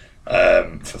you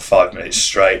for 5 minutes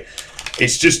straight.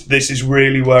 It's just, this is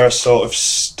really where I sort of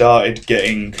started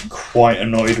getting quite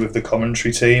annoyed with the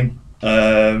commentary team,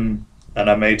 and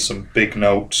I made some big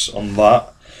notes on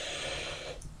that.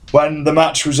 When the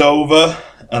match was over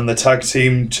and the tag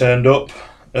team turned up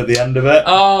at the end of it.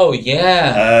 Oh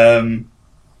yeah.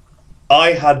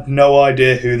 I had no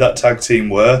idea who that tag team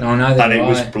were. No, neither and did it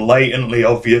was I. blatantly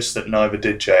obvious that neither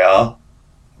did JR.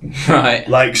 Right.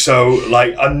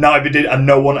 And neither did, and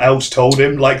no one else told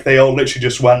him. Like, they all literally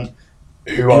just went,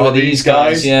 who are these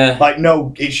guys? Yeah. Like,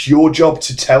 no, it's your job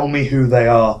to tell me who they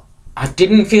are. I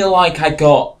didn't feel like I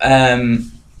got,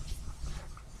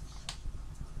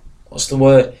 what's the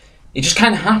word? It just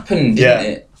kind of happened, didn't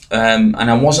it? And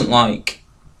I wasn't like,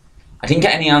 I didn't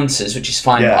get any answers, which is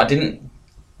fine, but I didn't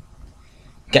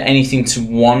get anything to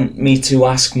want me to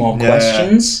ask more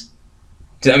questions.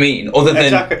 Do you know what I mean? Other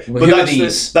than, But who are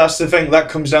these? that's the thing, that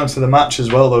comes down to the match as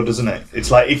well, though, doesn't it?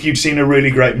 It's like, if you'd seen a really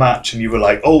great match and you were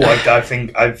like, oh, I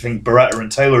think Beretta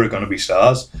and Taylor are going to be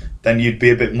stars, then you'd be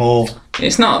a bit more...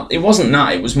 It wasn't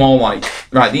that, it was more like,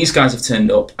 right, these guys have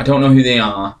turned up, I don't know who they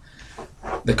are,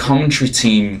 the commentary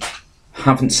team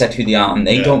haven't said who they are, and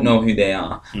they don't know who they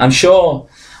are. I'm sure,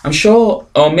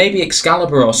 or maybe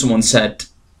Excalibur or someone said,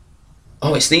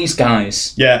 oh, it's these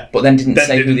guys. Yeah. But then didn't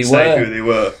say who they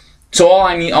were. So all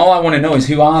I want to know is,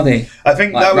 who are they? I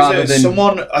think that was it.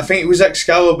 Someone, I think it was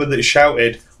Excalibur that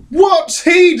shouted, "What's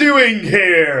he doing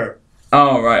here?"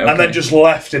 Oh, right, okay. And then just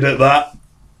left it at that.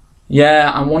 Yeah,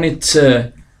 I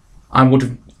would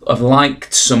have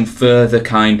liked some further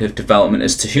kind of development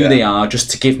as to who they are, just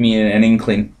to give me an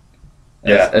inkling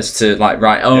as to, like,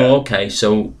 right, okay,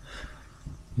 so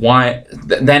why...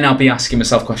 Then I'll be asking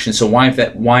myself questions, so why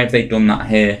have they done that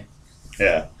here?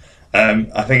 Yeah.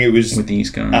 I think it was... With these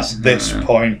guys. At this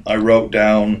point, I wrote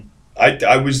down...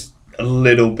 I was a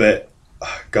little bit...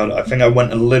 God, I think I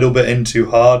went a little bit in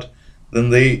too hard than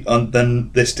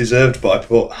this deserved, but I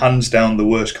put hands down the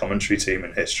worst commentary team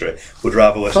in history. Would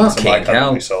rather listen to Mike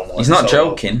Adamley solo. He's not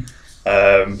joking.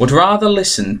 Would rather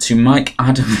listen to Mike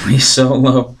Adamley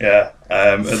solo. Yeah.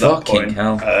 At that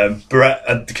point,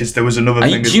 Brett, because there was another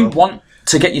thing. Do you want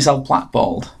to get yourself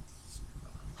blackballed?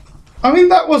 I mean,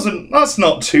 that's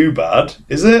not too bad,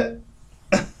 is it?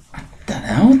 I don't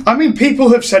know. I mean,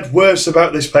 people have said worse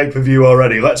about this pay-per-view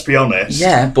already, let's be honest.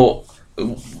 Yeah, but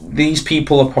these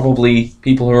people are probably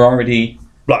people who are already...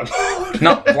 Blackballed.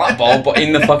 Not blackballed, but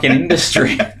in the fucking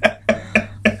industry.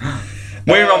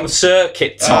 We're on the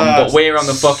circuit, Tom, but we're on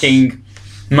the fucking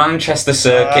Manchester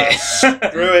circuit.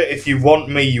 Screw it. If you want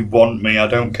me, you want me. I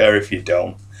don't care if you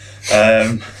don't.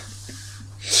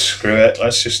 Screw it.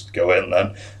 Let's just go in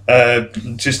then.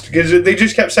 Just because they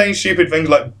just kept saying stupid things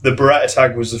like the Beretta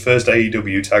tag was the first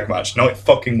AEW tag match. No, it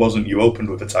fucking wasn't. You opened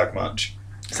with a tag match.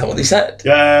 Is that what they said?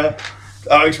 Yeah.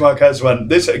 Alex Marquez went,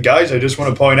 guys, I just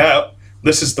want to point out,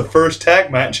 this is the first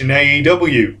tag match in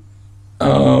AEW.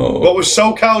 Oh. What was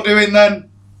SoCal doing then?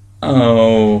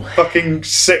 Oh. Fucking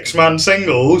 6-man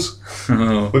singles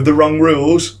with the wrong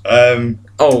rules.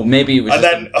 Maybe it was.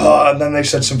 And then they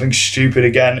said something stupid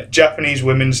again. Japanese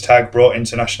women's tag brought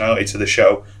internationality to the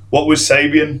show. What was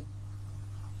Sabian?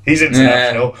 He's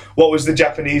international. Yeah. What was the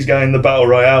Japanese guy in the Battle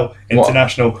Royale?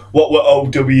 International. What were OWE?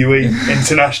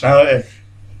 Internationality.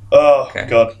 Oh, okay.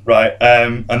 God, right.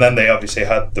 And then they obviously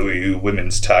had the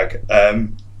women's tag.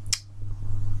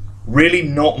 Really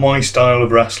not my style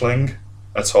of wrestling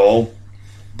at all,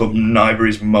 but neither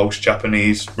is most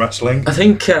Japanese wrestling. I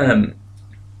think it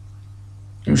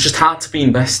was just hard to be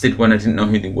invested when I didn't know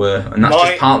who they were, and that's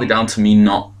just partly down to me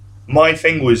not... My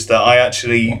thing was that I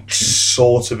actually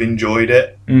sort of enjoyed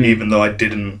it, even though I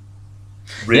didn't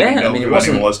really know who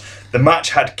anyone was. The match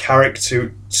had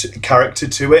character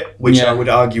to it, which I would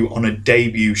argue on a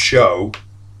debut show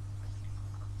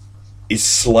is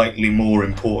slightly more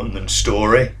important than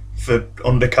story for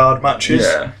undercard matches.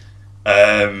 Yeah.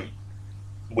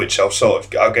 Which I'll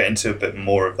get into a bit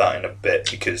more of that in a bit,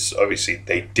 because obviously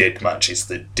they did matches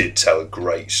that did tell a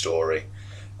great story.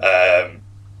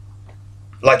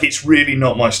 like, it's really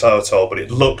not my style at all, but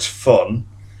it looks fun.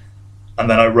 And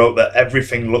then I wrote that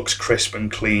everything looks crisp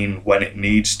and clean when it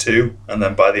needs to. And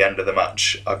then by the end of the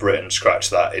match, I've written, scratch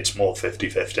that, it's more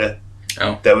 50-50.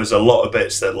 Oh. There was a lot of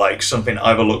bits that, like, something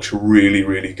either looks really,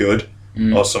 really good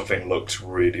or something looked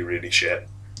really, really shit.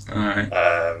 Alright.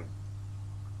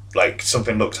 Like,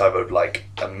 something looked either, like,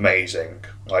 amazing.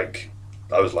 Like,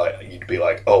 I was like, you'd be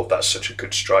like, oh, that's such a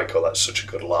good strike, or that's such a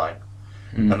good line.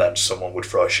 And then someone would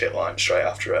throw a shit line straight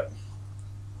after it.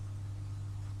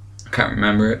 I can't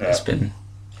remember it. Yeah. It's been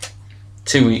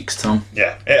 2 weeks, Tom.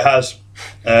 Yeah, it has.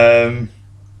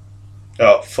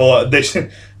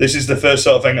 This is the first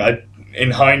sort of thing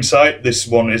in hindsight, this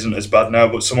one isn't as bad now,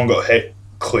 but someone got hit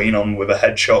clean on with a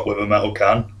headshot with a metal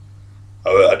can.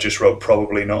 I just wrote,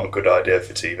 probably not a good idea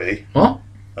for TV. What?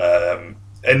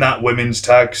 In that women's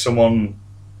tag, someone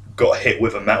got hit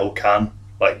with a metal can,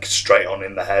 like straight on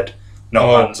in the head.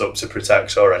 No hands up to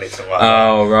protect or anything like that.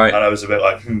 Oh, right. And I was a bit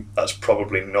like, that's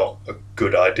probably not a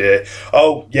good idea.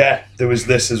 Oh, yeah, there was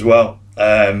this as well.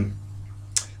 Do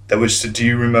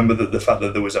you remember the fact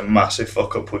that there was a massive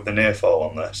fuck up with the near fall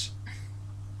on this?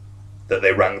 That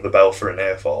they rang the bell for a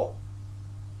near fall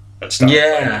and started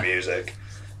playing the music.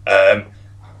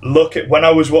 When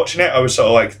I was watching it, I was sort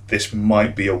of like, this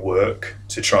might be a work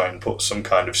to try and put some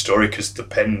kind of story, because the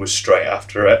pin was straight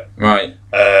after it. Right.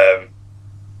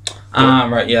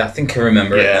 Right, yeah, I think I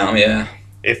remember it now, yeah.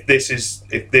 If this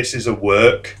is a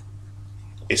work,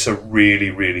 it's a really,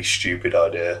 really stupid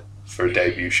idea for a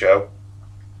debut show,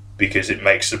 because it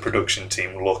makes the production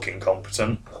team look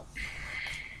incompetent.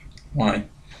 Why?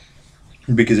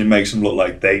 Because it makes them look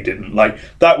like they didn't. Like,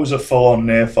 that was a full-on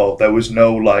near fall. There was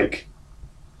no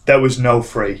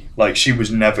free. Like, she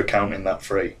was never counting that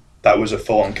free. That was a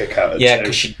full-on kick out at Yeah, two.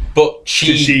 because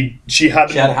she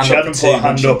hadn't put a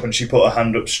hand up, and she put her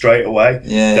hand up straight away.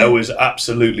 Yeah. There was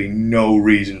absolutely no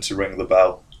reason to ring the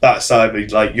bell. That's either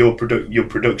like your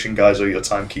production guys or your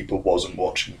timekeeper wasn't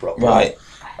watching properly.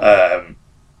 Right.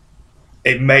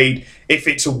 If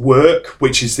it's a work,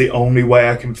 which is the only way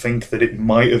I can think that it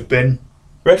might have been.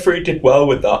 Referee did well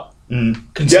with that.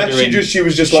 Yeah, she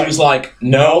was like,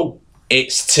 no,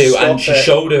 it's two, and she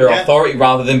showed her authority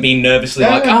rather than being nervously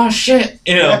like, oh shit,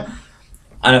 you know. Yeah.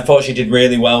 And I thought she did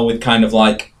really well with kind of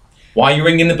like, why are you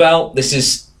ringing the bell?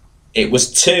 It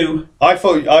was two. I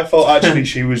thought actually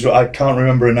she was. I can't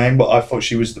remember her name, but I thought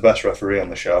she was the best referee on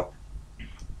the show.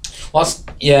 Well,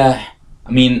 I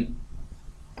mean,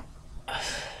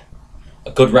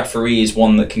 a good referee is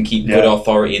one that can keep good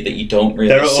authority that you don't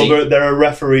really see. There are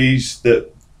referees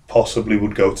that possibly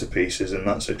would go to pieces in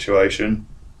that situation,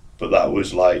 but that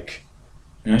was like.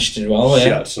 Yeah, she did well, She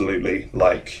absolutely,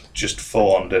 like, just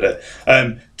full on did it.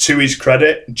 To his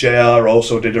credit, JR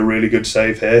also did a really good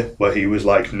save here, where he was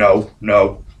like, no.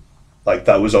 Like,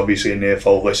 that was obviously a near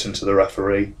fall, listen to the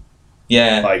referee.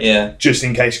 Yeah, Just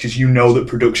in case, because you know that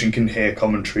production can hear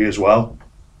commentary as well.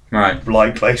 Right.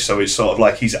 Likely, so it's sort of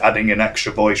like he's adding an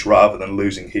extra voice rather than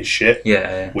losing his shit.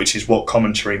 Yeah. Which is what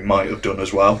commentary might have done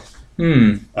as well.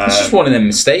 It's just one of them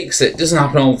mistakes. It doesn't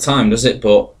happen all the time, does it?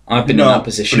 But I've been in that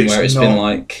position where it's been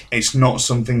like... It's not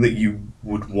something that you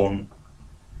would want.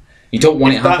 You don't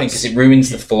want it happening because it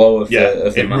ruins the flow of the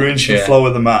match. It ruins the flow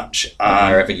of the match.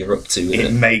 And wherever you're up to with it.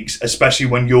 It makes, especially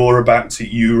when you're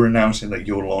announcing that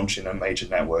you're launching a major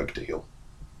network deal.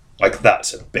 Like,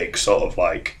 that's a big sort of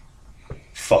like,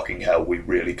 fucking hell, we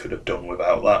really could have done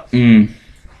without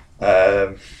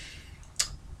that.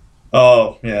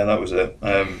 Oh, yeah, that was it.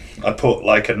 I put,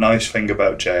 like, a nice thing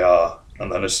about JR,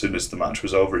 and then as soon as the match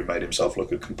was over, he made himself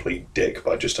look a complete dick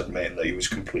by just admitting that he was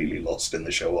completely lost in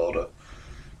the show order.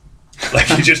 Like,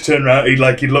 he just turned around, he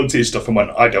looked at his stuff and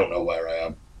went, I don't know where I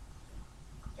am.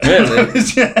 Really? I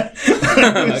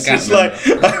was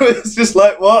just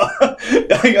like, what?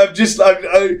 I've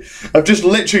just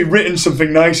literally written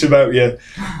something nice about you.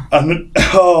 And,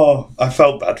 I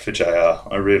felt bad for JR.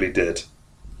 I really did.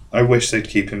 I wish they'd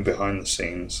keep him behind the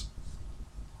scenes.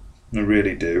 I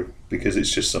really do, because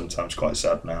it's just sometimes quite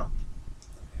sad now.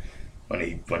 When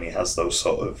he has those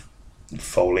sort of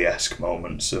Foley-esque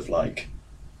moments of like,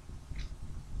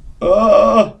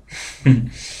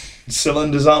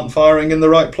 cylinders aren't firing in the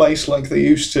right place like they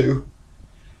used to.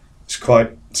 It's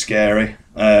quite scary.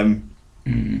 But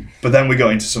then we go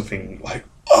into something like,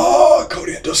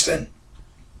 Cody and Dustin.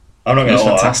 I'm not going to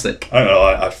lie. Fantastic. I don't know.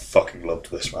 I fucking loved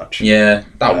this match. Yeah,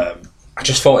 I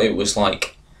just thought it was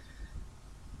like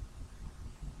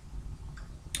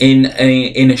in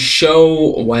a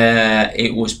show where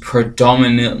it was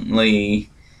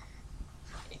predominantly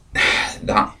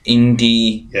that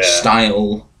indie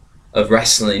style of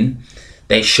wrestling.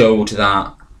 They showed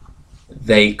that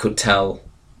they could tell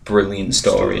brilliant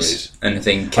stories. And I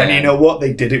think... and you know what?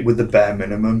 They did it with the bare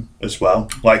minimum as well.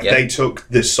 Like, they took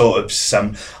this sort of...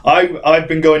 I've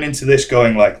been going into this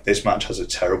going, like, this match has a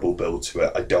terrible build to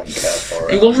it. I don't care for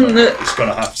it. It wasn't that...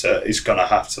 It's gonna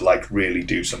have to, like, really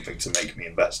do something to make me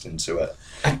invest into it.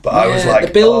 But I was like...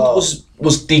 The build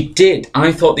was... They did.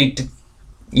 I thought they did...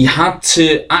 You had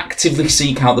to actively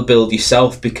seek out the build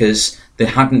yourself because... There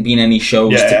hadn't been any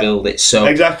shows to build it, so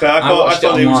exactly. I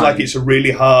thought it was like it's a really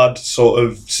hard sort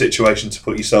of situation to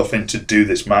put yourself in to do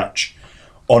this match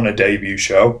on a debut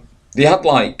show. They had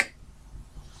like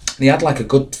a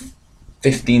good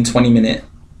 15-20 minute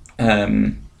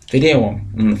video on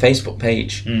the Facebook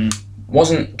page. It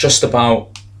wasn't just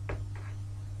about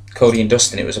Cody and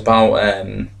Dustin; it was about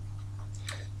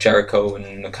Jericho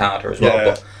and Okada as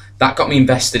well. But that got me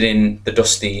invested in the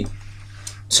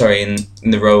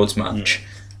in the Rhodes match.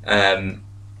 But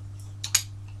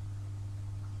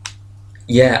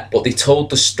they told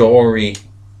the story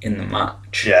in the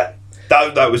match. Yeah,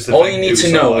 that was the all thing. you need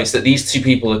to know is that these two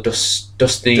people are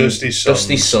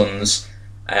Dusty's sons.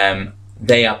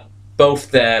 They are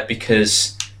both there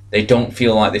because they don't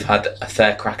feel like they've had a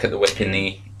fair crack at the whip in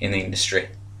the industry.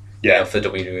 Yeah, for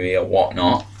WWE or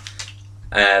whatnot.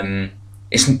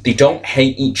 They don't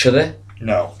hate each other.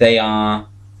 No, they are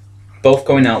both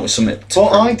going out with something.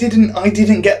 Well, I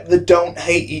didn't get the don't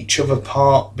hate each other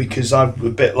part because I'm a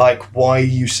bit like, why are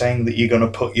you saying that you're going to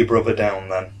put your brother down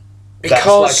then?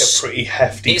 Because that's like a pretty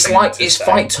hefty. It's like it's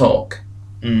fight talk.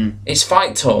 It's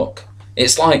fight talk.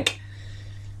 It's like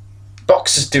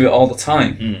boxers do it all the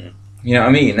time. You know what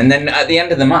I mean? And then at the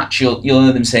end of the match, you'll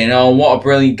hear them saying, "Oh, what a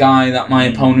brilliant guy that my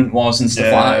opponent was," and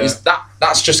stuff like that.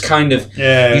 That's just kind of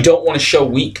you don't want to show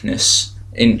weakness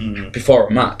in before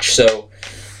a match, so.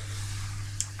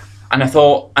 And I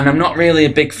thought, and I'm not really a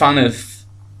big fan of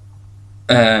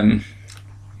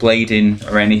blading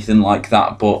or anything like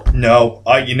that, but no,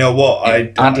 you know what,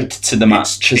 I added to the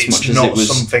match as much as it was. It's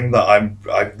not something that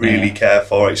I really care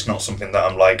for. It's not something that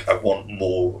I'm like I want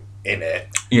more in it.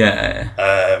 Yeah.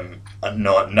 And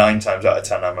 9 times out of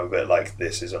 10, I'm a bit like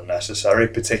this is unnecessary,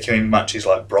 particularly in matches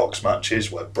like Brock's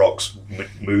matches where Brock's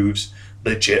moves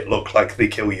legit look like they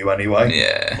kill you anyway.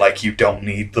 Yeah. Like you don't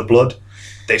need the blood.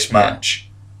 This match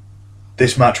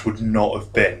would not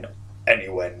have been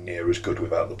anywhere near as good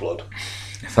without the blood.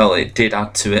 I felt it did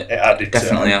add to it. It added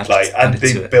definitely to it. And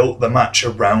they built the match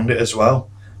around it as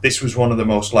well. This was one of the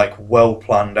most like well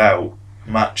planned out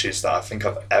matches that I think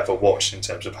I've ever watched in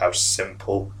terms of how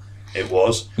simple it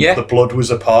was. Yeah. The blood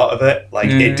was a part of it. Like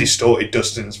it distorted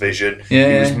Dustin's vision. He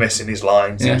was missing his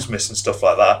lines. He was missing stuff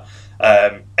like that.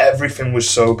 Everything was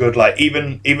so good. Like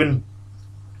even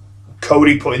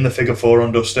Cody putting the figure 4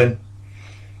 on Dustin.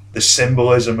 The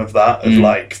symbolism of that, of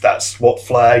like that's what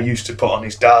Flair used to put on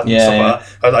his dad and stuff like that.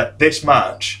 I was like, this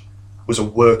match was a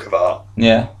work of art.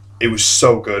 Yeah, it was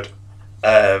so good.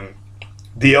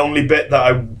 The only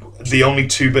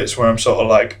 2 bits where I'm sort of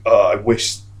like, oh, I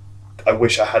wish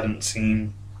I hadn't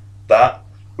seen that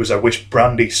was I wish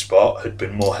Brandy's spot had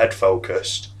been more head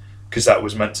focused because that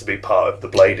was meant to be part of the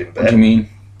blading bit. What do you mean?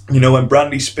 You know when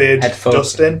Brandy speared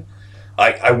Dustin,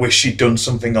 I wish she'd done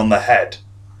something on the head.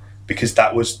 Because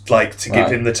that was like to give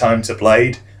him the time to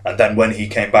blade, and then when he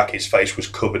came back, his face was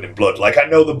covered in blood. Like I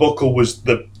know the buckle was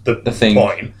the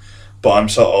point, but I'm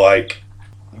sort of like,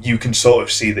 you can sort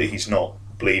of see that he's not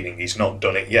bleeding. He's not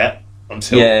done it yet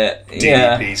until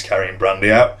DDP's carrying Brandy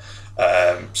out.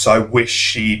 So I wish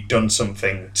she'd done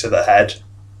something to the head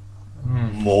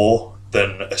more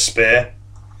than a spear.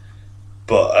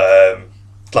 But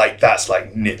like that's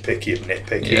like nitpicky of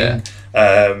nitpicking. Yeah.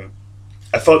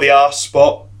 I thought the arse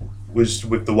spot was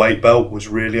with the weight belt was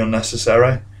really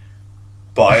unnecessary,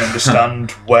 but I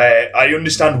understand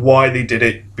why they did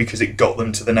it because it got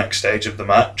them to the next stage of the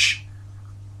match.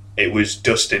 It was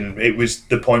Dustin. It was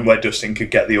the point where Dustin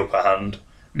could get the upper hand.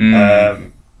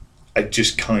 I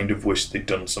just kind of wish they'd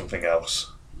done something else.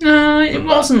 No, it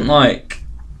wasn't like.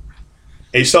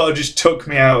 It sort of just took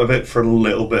me out of it for a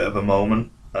little bit of a moment.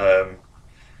 I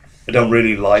don't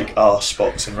really like arse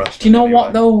spots in wrestling. Do you know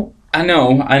what though? I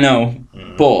know,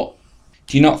 but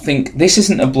do you not think this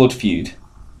isn't a blood feud?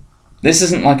 This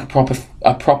isn't like a proper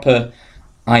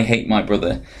I hate my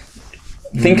brother.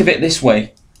 Think of it this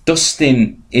way.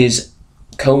 Dustin is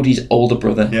Cody's older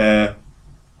brother. Yeah.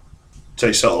 So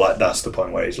it's sort of like that's the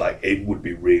point where he's like, it would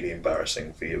be really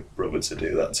embarrassing for your brother to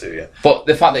do that to you. But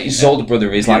the fact that his older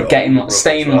brother is like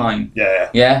stay in line. Yeah.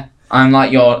 Yeah? I'm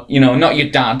like your, not your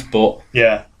dad, but...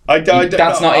 Yeah.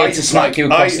 That's not it to smack you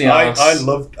across the arse. I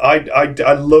loved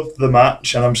the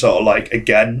match, and I'm sort of like,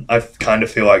 again, I kind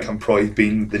of feel like I'm probably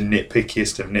being the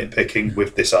nitpickiest of nitpicking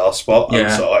with this R spot. Yeah. I'm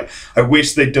sort of like, I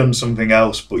wish they'd done something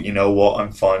else, but you know what?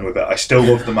 I'm fine with it. I still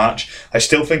love the match. I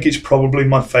still think it's probably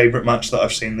my favourite match that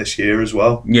I've seen this year as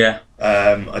well. Yeah.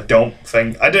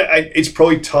 It's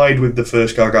probably tied with the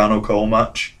first Gargano Cole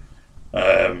match.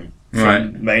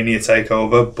 From Mania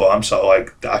Takeover, but I'm sort of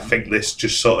like, I think this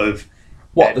just sort of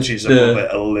edges above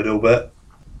it a little bit.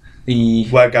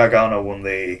 Where Gargano won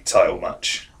the title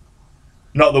match,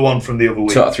 not the one from the other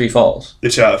week. 2 out of 3 falls. The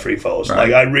 2 out of 3 falls. Right.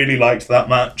 Like, I really liked that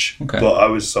match, Okay. but I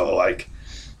was sort of like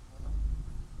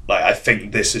I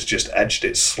think this has just edged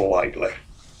it slightly.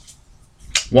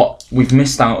 What we've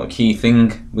missed out a key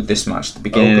thing with this match, the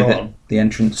beginning of it, the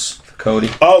entrance for Cody.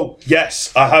 Oh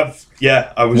yes, I have.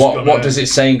 Yeah, I was. What does it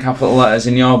say in capital letters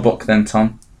in your book then,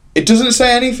 Tom? It doesn't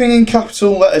say anything in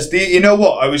capital letters. You know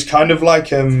what? I was kind of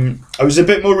like, I was a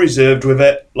bit more reserved with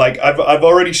it. Like, I've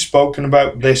already spoken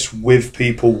about this with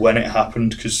people when it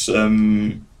happened, because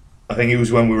I think it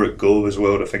was when we were at Gulliver's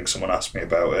World. I think someone asked me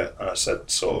about it, and I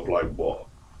said sort of like what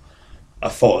I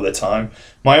thought at the time.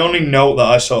 My only note that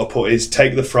I sort of put is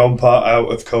take the throne part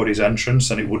out of Cody's entrance,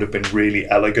 and it would have been really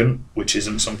elegant, which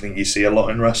isn't something you see a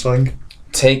lot in wrestling.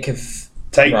 Take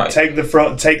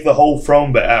the whole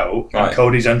throne bit out, and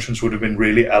Cody's entrance would have been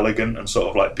really elegant and sort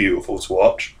of like beautiful to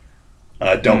watch. And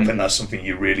I don't think that's something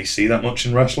you really see that much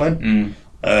in wrestling.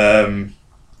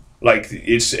 Like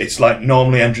it's like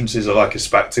normally entrances are like a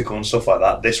spectacle and stuff like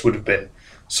that. This would have been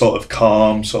sort of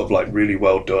calm, sort of like really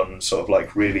well done, sort of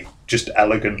like really just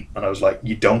elegant. And I was like,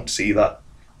 you don't see that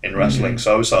in wrestling.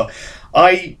 So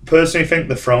I personally think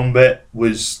the throne bit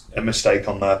was a mistake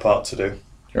on their part to do.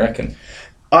 You reckon?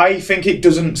 I think it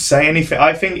doesn't say anything.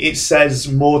 I think it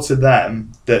says more to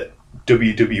them that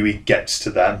WWE gets to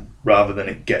them rather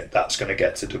than that's going to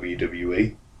get to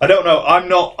WWE. I don't know. I'm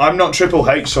not Triple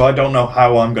H, so I don't know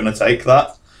how I'm going to take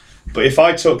that. But if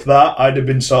I took that, I'd have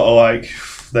been sort of like,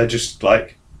 they're just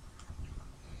like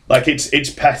it's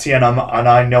petty, and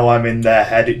I know I'm in their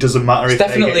head. It doesn't matter if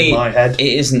they get in my head.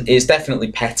 It isn't. It's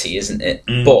definitely petty, isn't it?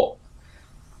 But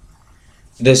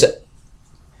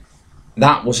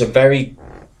that was a very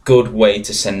good way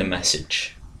to send a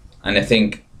message, and I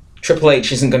think Triple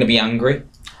H isn't going to be angry.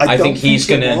 I think he's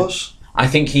going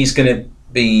to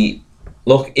be.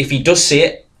 Look, if he does see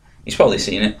it, he's probably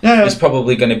seen it. Yeah. He's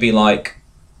probably going to be like,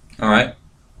 "All right,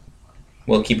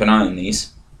 we'll keep an eye on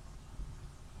these."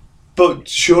 But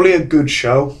surely a good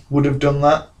show would have done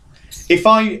that. If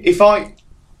I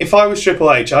was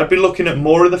Triple H, I'd be looking at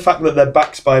more of the fact that they're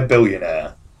backed by a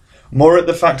billionaire. More at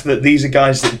the fact that these are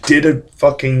guys that did a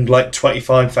fucking like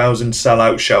 25,000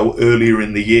 sellout show earlier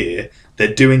in the year.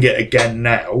 They're doing it again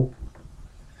now.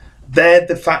 They're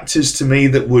the factors to me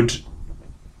that would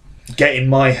get in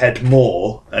my head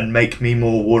more and make me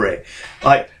more worried.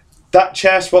 Like that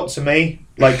chair spot to me,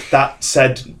 like that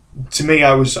said to me,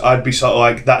 I'd be sort of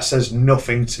like, that says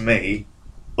nothing to me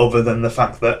other than the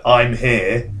fact that I'm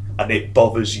here and it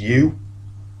bothers you.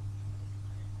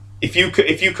 If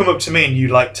you come up to me and you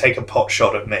like take a pot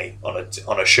shot at me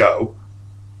on a show,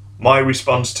 my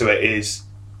response to it is,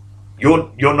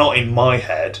 you're not in my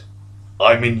head,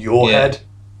 I'm in your head.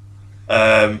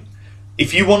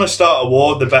 If you want to start a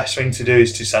war, the best thing to do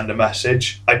is to send a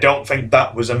message. I don't think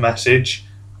that was a message.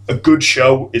 A good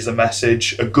show is a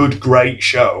message. A good, great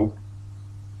show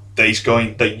that is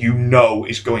going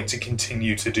to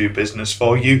continue to do business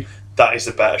for you. That is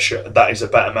a better show. That is a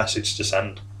better message to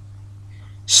send.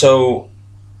 So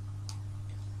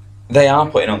they are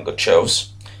putting on good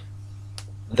shows.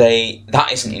 That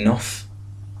isn't enough.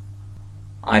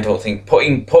 I don't think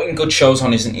putting good shows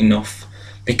on isn't enough,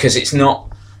 because it's not.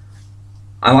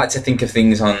 I like to think of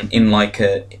things in like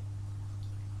a,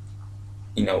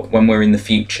 you know, when we're in the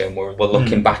future and we're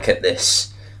looking back at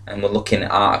this and we're looking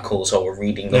at articles or we're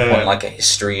reading up on like a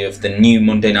history of the new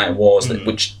Monday Night Wars,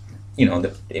 which, you know,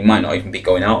 it might not even be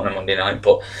going out on a Monday night,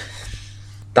 but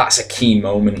that's a key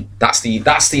moment. That's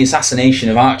the assassination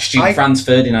of Archduke Franz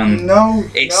Ferdinand.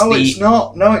 It's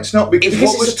not. No, it's not.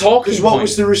 Because what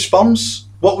was the response?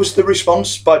 What was the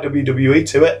response by WWE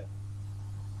to it?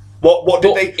 What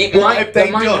did they?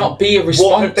 There might not be a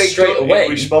response what have they straight done away.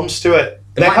 In response to it?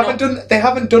 They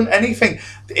haven't done anything.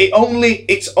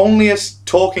 It's only a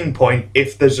talking point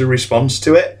if there's a response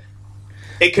to it.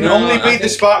 It can only be the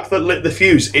spark that lit the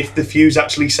fuse if the fuse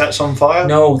actually sets on fire.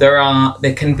 No, there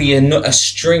can be a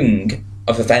string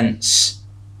of events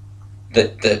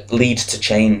that lead to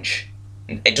change.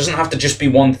 It doesn't have to just be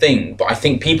one thing, but I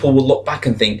think people will look back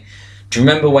and think, do you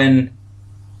remember when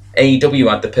AEW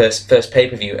had the first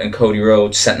pay-per-view and Cody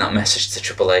Rhodes sent that message to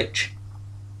Triple H.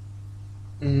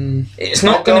 It's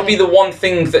not going to be the one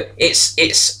thing that...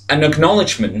 It's an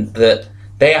acknowledgement that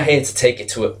they are here to take it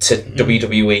to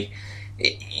WWE.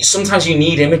 Sometimes you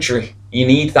need imagery. You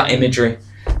need that imagery.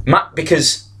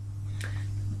 Because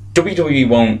WWE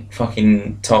won't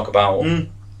fucking talk about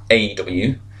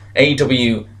AEW.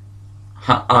 AEW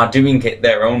are doing it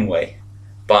their own way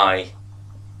by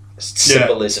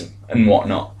symbolism and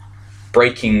whatnot.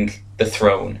 Breaking the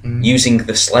throne, using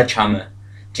the sledgehammer.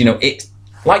 Do you know, it...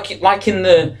 Like in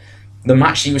the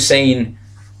match you were saying,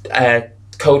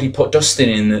 Cody put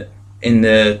Dustin in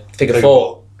the figure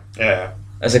four,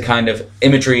 as a kind of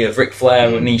imagery of Ric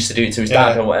Flair when he used to do it to his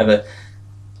dad or whatever.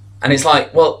 And it's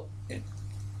like, well,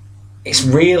 it's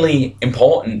really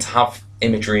important to have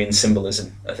imagery and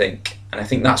symbolism, I think, and I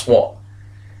think that's what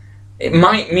it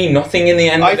might mean. Nothing in the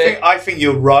end. I think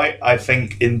you're right. I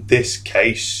think in this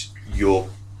case you're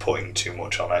putting too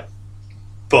much on it,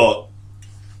 but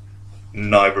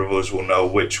neither of us will know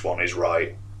which one is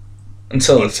right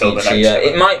until the future.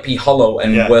 It might be hollow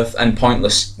and worth and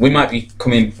pointless. We might be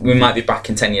back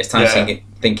in 10 years' time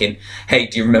thinking, hey,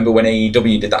 do you remember when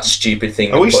AEW did that stupid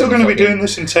thing? Are we still going to be doing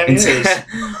this in 10 years?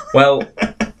 Well,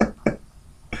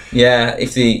 yeah,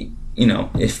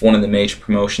 if one of the major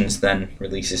promotions then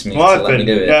releases me to let me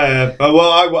do it. Yeah. Well,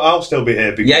 I'll still be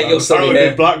here because you'll still be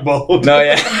here. Blackballed. No,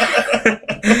 yeah.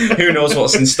 Who knows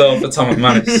what's in store for Tom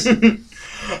McManus?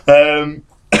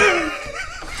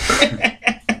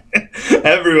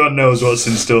 Everyone knows what's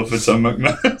in store for Tom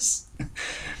McManus.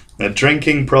 A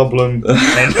drinking problem.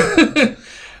 Where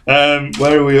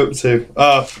are we up to?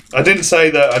 I didn't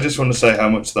say that. I just want to say how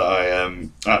much that I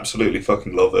absolutely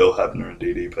fucking love Earl Hebner and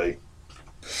DDP.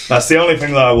 That's the only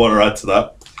thing that I want to add to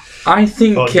that. I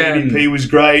think DDP was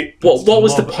great. What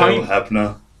was the point? Earl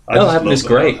Hebner. Earl Hebner's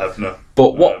great.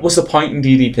 But what was the point in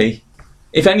DDP?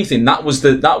 If anything, that was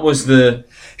the.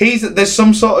 There's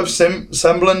some sort of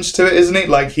semblance to it, isn't it?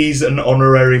 Like he's an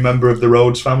honorary member of the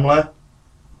Rhodes family.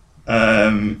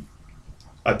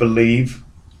 I believe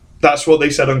that's what they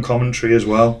said on commentary as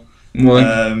well.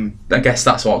 Well, I guess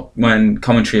that's what when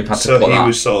commentary have had to put that. So he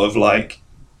was sort of like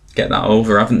get that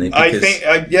over, haven't they? Because I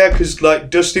think because like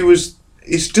Dusty was.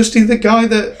 Is Dusty the guy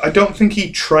that I don't think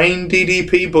he trained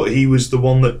DDP, but he was the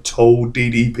one that told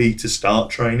DDP to start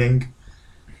training?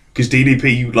 Because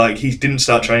DDP, like, he didn't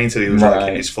start training until he was like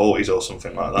in his 40s or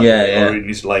something like that, or in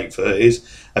his late 30s.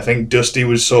 I think Dusty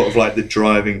was sort of like the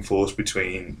driving force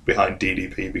behind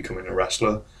DDP becoming a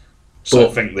wrestler. So I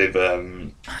think they've. I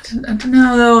don't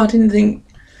know though. I didn't think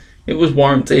it was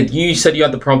warranted. You said you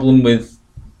had the problem with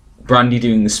Brandy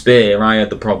doing the spear. I had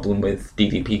the problem with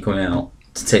DDP coming out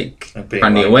to take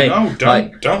Brandy away. No,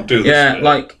 don't do this. Yeah,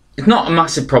 like it's not a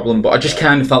massive problem, but I just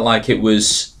kind of felt like it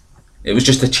was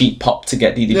just a cheap pop to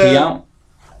get DDP out.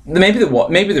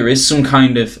 Maybe there is some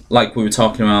kind of, like we were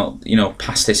talking about,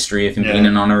 past history of him being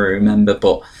an honorary member,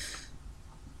 but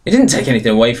it didn't take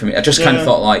anything away from it. I just kind of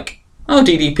thought like, oh,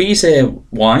 DDP's here.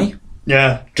 Why?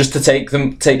 Yeah. Just to take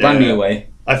Brandy away.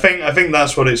 I think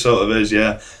that's what it sort of is.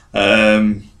 Yeah.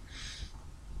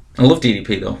 I love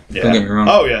DDP though. Yeah. Don't get me wrong.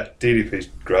 Oh yeah, DDP's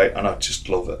great, and I just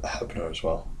love Hebner as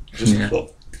well. Just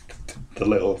love the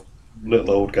little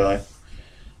old guy.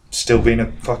 Still being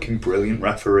a fucking brilliant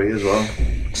referee as well.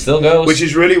 Still goes. Which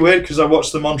is really weird because I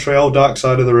watched the Montreal Dark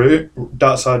Side of the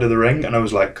Ring, and I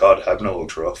was like, God, Hebner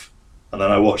looks rough. And then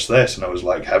I watched this, and I was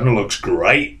like, Hebner looks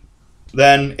great.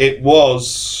 Then it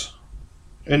was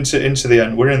into the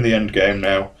end. We're in the end game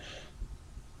now.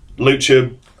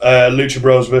 Lucha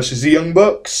Bros versus the Young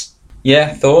Bucks.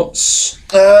 Yeah, thoughts?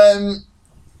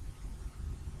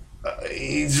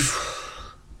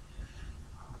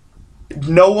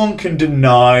 No one can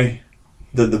deny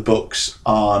that the Bucks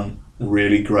aren't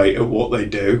really great at what they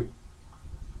do.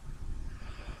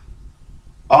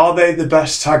 Are they the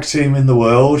best tag team in the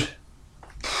world?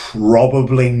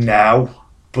 Probably now,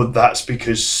 but that's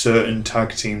because certain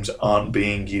tag teams aren't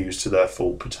being used to their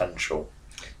full potential.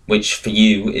 Which for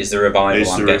you is the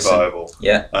Revival, I'm guessing. Revival.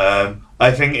 Yeah.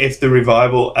 I think if the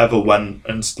Revival ever went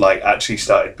and actually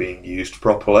started being used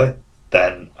properly,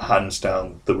 then hands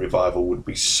down the Revival would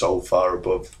be so far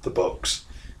above the Bucks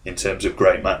in terms of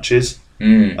great matches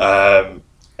and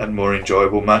more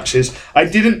enjoyable matches. I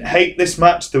didn't hate this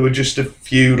match. There were just a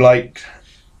few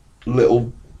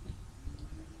little.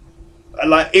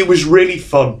 It was really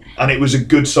fun, and it was a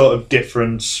good sort of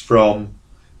difference from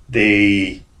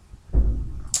the.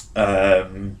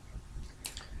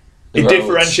 It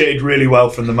differentiated really well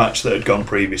from the match that had gone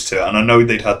previous to it, and I know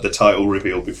they'd had the title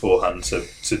reveal beforehand to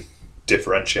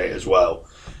differentiate as well.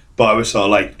 But I was sort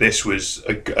of like, this was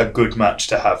a good match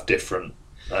to have different.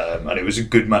 and it was a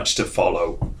good match to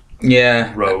follow.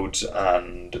 Yeah. Rhodes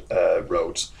and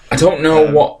Rhodes. I don't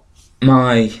know what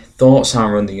my thoughts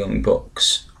are on the Young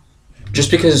Bucks.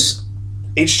 Just because...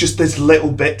 It's just there's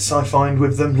little bits I find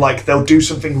with them. Like, they'll do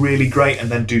something really great and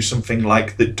then do something,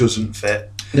 like, that doesn't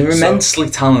fit. They're immensely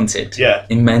talented. Yeah.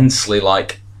 Immensely,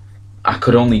 like... I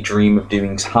could only dream of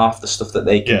doing half the stuff that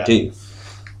they can do.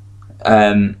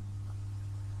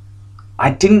 I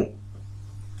didn't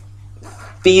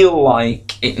feel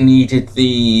like it needed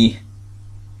the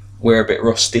 "we're a bit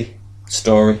rusty"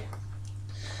 story,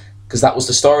 because that was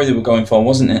the story they were going for,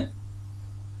 wasn't it?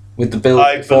 With the build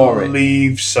before it. I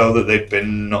believe so, that they've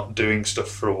been not doing stuff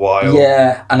for a while.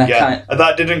 Yeah, and and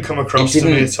that didn't come across to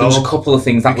me at There all. was a couple of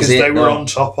things because they were on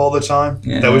top all the time.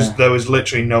 Yeah. There was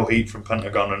literally no heat from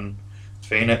Pentagon and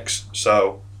Phoenix.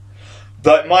 So,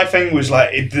 but my thing was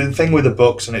like the thing with the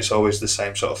Bucks, and it's always the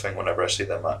same sort of thing whenever I see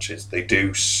their matches. They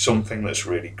do something that's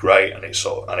really great, and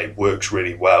it works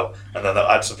really well, and then they'll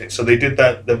add something. So they did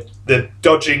that. The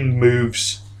dodging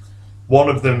moves. One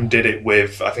of them did it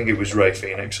with, I think it was Rey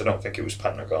Fenix. I don't think it was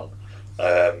Pentagon.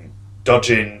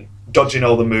 Dodging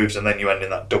all the moves, and then you end in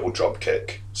that double drop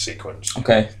kick sequence.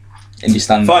 Okay, indie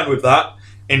stand. Fine with that.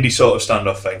 Indie sort of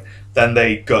standoff thing. Then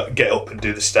they get up and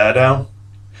do the stare down.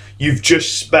 You've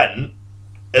just spent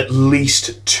at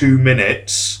least 2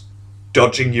 minutes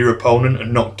dodging your opponent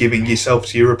and not giving yourself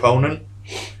to your opponent.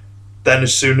 Then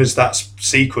as soon as that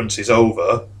sequence is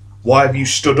over, why have you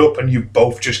stood up and you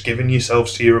both just given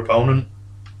yourselves to your opponent?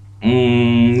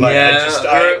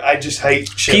 I just hate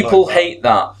shit. People like that. hate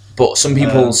that, but some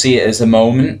people see it as a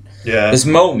moment. Yeah. There's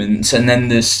moments, and then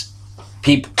there's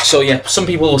people. So yeah, some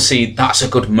people will see that's a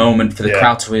good moment for the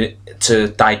crowd to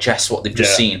digest what they've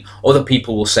just seen. Other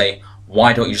people will say,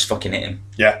 "Why don't you just fucking hit him?"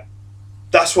 Yeah,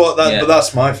 that's what But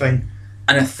that's my thing.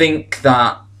 And I think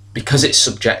that because it's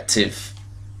subjective.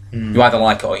 You either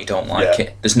like it or you don't like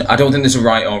it. I don't think there's a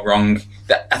right or wrong.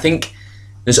 I think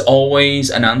there's always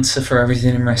an answer for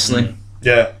everything in wrestling.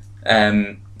 Yeah.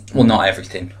 Well, not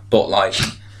everything, but like,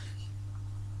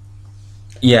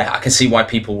 I can see why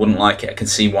people wouldn't like it. I can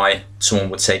see why someone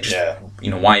would say,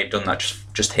 why you've done that,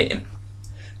 just hit him.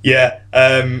 Yeah.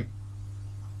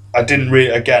 I didn't really,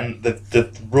 again,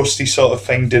 the rusty sort of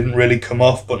thing didn't really come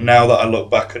off, but now that I look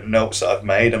back at notes that I've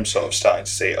made, I'm sort of starting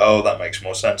to see, that makes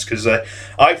more sense, because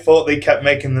I thought they kept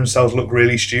making themselves look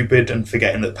really stupid and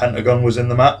forgetting that Pentagon was in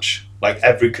the match,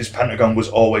 because Pentagon was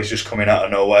always just coming out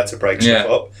of nowhere to break stuff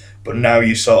up, but now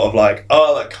you sort of like,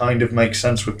 that kind of makes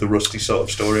sense with the rusty sort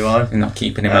of storyline. And not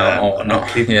keeping him out. Or not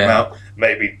keeping him out.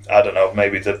 Maybe, I don't know,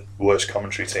 maybe the worst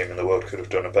commentary team in the world could have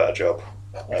done a better job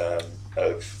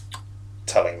of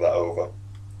telling that over.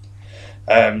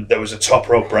 There was a top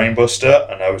rope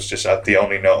brainbuster, and I was just the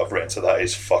only note I've written to that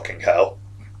is fucking hell,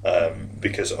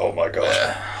 because oh my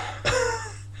god,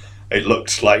 it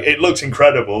looked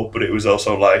incredible, but it was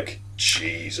also like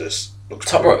Jesus.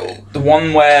 Top rope, the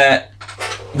one where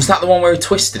was that the one where he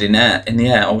twisted in the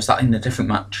air, or was that in a different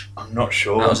match? I'm not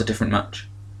sure. That was a different match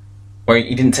where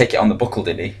he didn't take it on the buckle,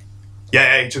 did he?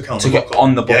 Yeah, he took it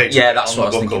on the buckle. Yeah, that's what I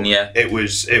was thinking. Yeah, it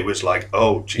was like,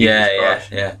 oh, Jesus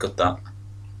Christ. Yeah, good that.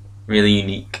 Really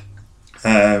unique.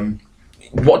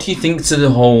 What do you think to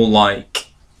the whole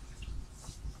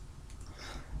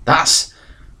That's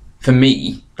for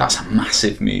me. That's a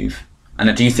massive move, and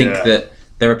I do think that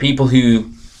there are people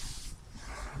who.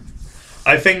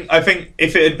 I think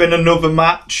if it had been another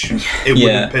match, it would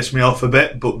have pissed me off a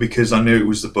bit, but because I knew it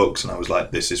was the Bucks and I was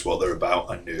like, this is what they're about,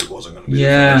 I knew it wasn't going to be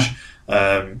the finish.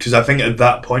 Because I think at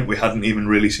that point we hadn't even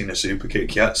really seen a super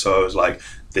kick yet, so I was like,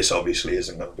 this obviously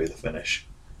isn't going to be the finish.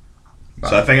 Right.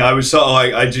 So I think I was sort of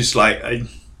like,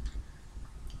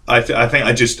 I think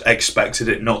I just expected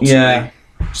it not to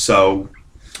be. So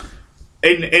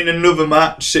in another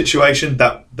match situation,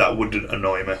 that would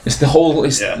annoy me. It's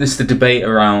the debate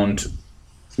around.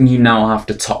 You now have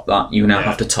to top that. You now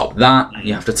have to top that.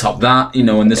 You have to top that.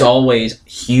 And there's always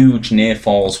huge near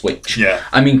falls. Which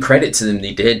I mean, credit to them.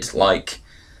 They did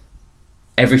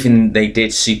everything they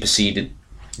did superseded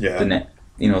the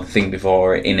thing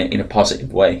before in a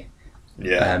positive way.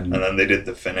 Yeah, and then they did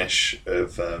the finish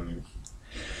of.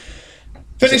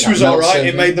 Finish was alright.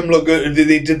 It made them look good.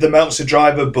 They did the Meltzer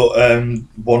driver, but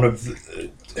one of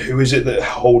who is it that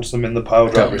holds them in the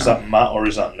power driver? Is that Matt or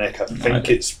is that Nick?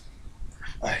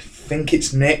 I think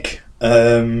it's Nick.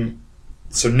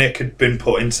 So Nick had been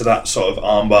put into that sort of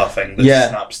armbar thing that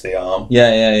snaps the arm.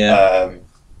 Yeah.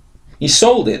 He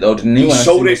sold it though, didn't he? He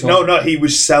sold it. No, he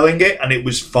was selling it and it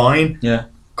was fine. Yeah.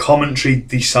 Commentary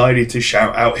decided to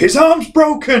shout out, "His arm's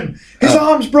broken! His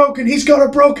arm's broken! He's got a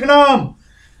broken arm!"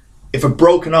 If a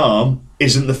broken arm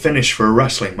isn't the finish for a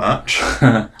wrestling match.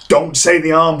 Don't say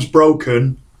the arm's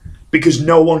broken, because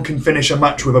no one can finish a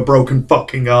match with a broken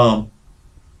fucking arm.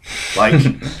 Like,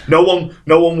 no one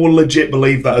will legit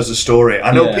believe that as a story.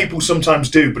 I know people sometimes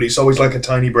do, but it's always like a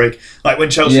tiny break. Like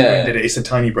when Chelsea Green did it, it's a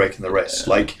tiny break in the wrist.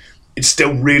 Like, it's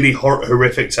still really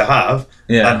horrific to have,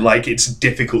 and like it's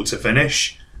difficult to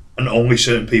finish, and only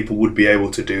certain people would be able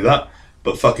to do that.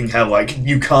 But fucking hell, like,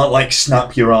 you can't like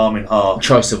snap your arm in half.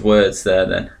 Choice of words there,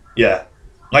 then. Yeah.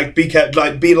 Like,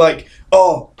 be like,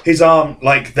 oh, his arm,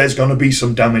 like, there's going to be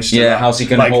some damage to that. How's he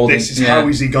going to hold this? How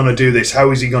is he going to do this?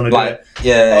 How is he going to do it?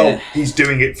 Yeah. He's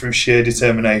doing it through sheer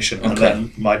determination. And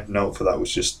then my note for that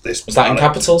was just this. Was that in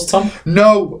capitals, Tom?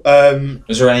 No.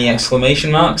 Was there any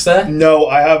exclamation marks there? No,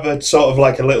 I have a sort of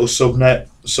like a little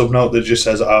subnote that just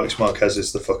says Alex Marquez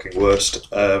is the fucking worst.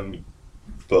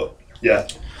 But, yeah.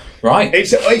 Right.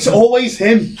 It's always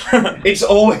him. It's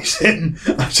always him.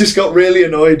 I've just got really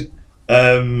annoyed.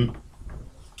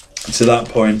 To that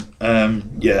point,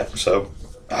 so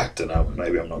I don't know,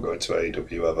 maybe I'm not going to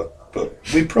AEW ever, but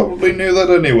we probably knew that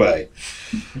anyway.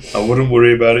 I wouldn't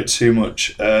worry about it too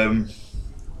much.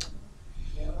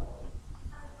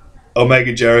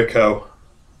 Omega Jericho,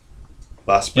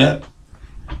 last bit.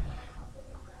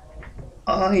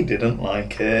 I didn't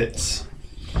like it.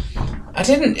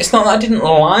 It's not that I didn't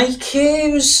like it.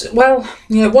 It was,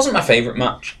 it wasn't my favourite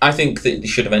match. I think that they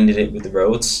should have ended it with the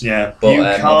Rhodes. Yeah, but you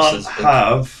can't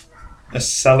have a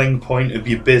selling point of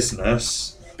your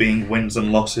business being wins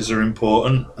and losses are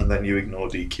important, and then you ignore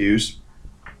DQs.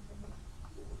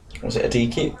 Was it a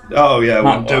DQ? Oh yeah,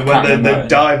 when the it.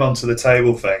 dive onto the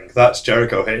table thing, that's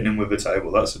Jericho hitting him with a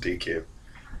table. That's a DQ.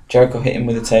 Jericho hit him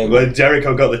with a table. Well,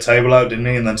 Jericho got the table out, didn't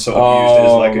he? And then sort of used it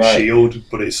as like a shield,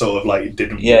 but it sort of like it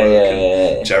didn't work.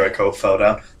 And Jericho fell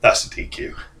down. That's a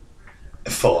DQ. A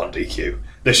full-on DQ.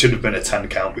 There should have been a 10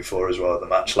 count before as well in the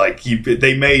match. Like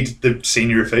they made the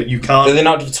senior effect. You can't. Did they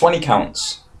not do 20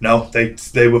 counts? No, they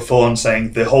were full on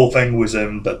saying the whole thing was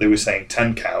that they were saying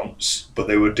 10 counts, but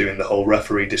they were doing the whole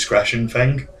referee discretion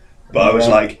thing. But I was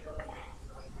like,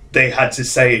 they had to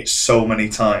say it so many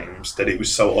times that it was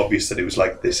so obvious that it was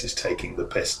like, this is taking the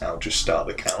piss now. Just start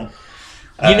the count.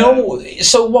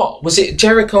 So what was it?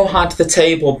 Jericho had the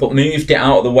table but moved it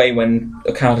out of the way when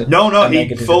Okada. No,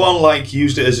 he full on like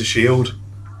used it as a shield.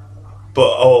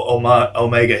 But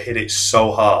Omega hit it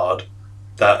so hard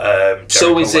that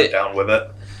Jericho went down with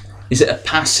it. Is it a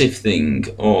passive thing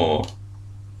or?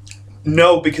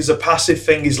 No, because a passive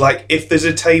thing is like if there's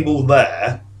a table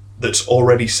there that's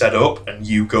already set up and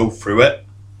you go through it,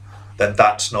 then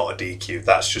that's not a DQ.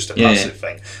 That's just a passive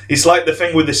thing. It's like the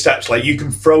thing with the steps. Like you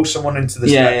can throw someone into the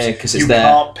steps. Because you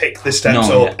can't pick the steps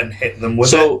up and hit them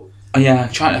with it.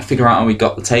 Trying to figure out how we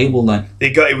got the table then.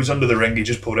 It was under the ring. He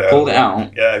just pulled it out. Pulled it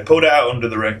out. Yeah, he pulled it out under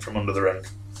the ring from under the ring.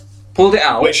 Pulled it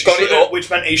out. Which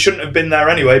meant he shouldn't have been there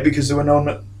anyway because there were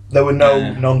no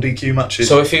non-DQ matches.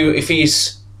 So if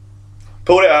he's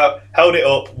pulled it out, held it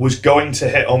up, was going to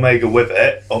hit Omega with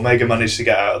it, Omega managed to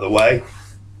get out of the way,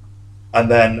 and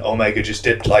then Omega just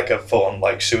did like a full-on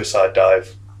like suicide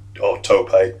dive or tope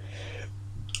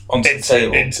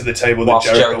into the table that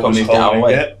Jericho was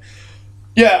holding it.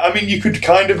 Yeah, I mean, you could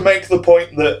kind of make the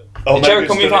point that Did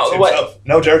Jericho move out of the way?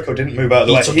 No, Jericho didn't move out of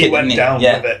the way. He went down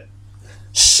with it.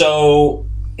 So,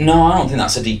 no, I don't think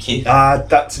that's a DQ.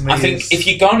 That to me I think if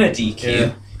you're gonna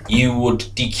DQ, you would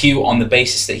DQ on the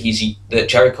basis that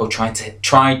Jericho tried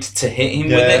to hit him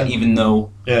with it, even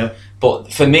though. Yeah.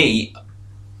 But for me,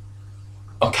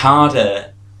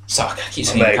 Okada. So I keep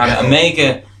saying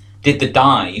Omega did the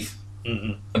dive.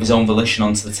 Of his own volition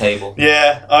onto the table.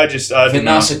 Yeah, I think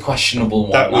that's a questionable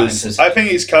one. I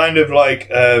think it's kind of like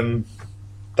that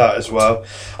as well.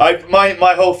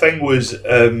 My whole thing was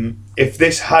if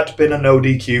this had been a no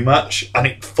DQ match, and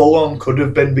it full on could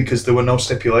have been because there were no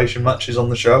stipulation matches on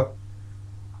the show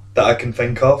that I can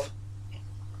think of.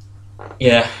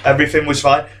 Yeah, everything was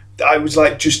fine. I was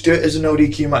like, just do it as a no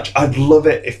DQ match. I'd love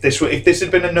it if this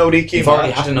had been a no DQ match. You've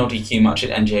already had a no DQ match at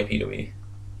NJPW.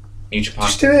 New Japan.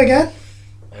 Just do it again.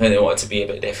 I think they want it to be a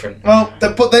bit different. Well,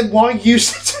 but then why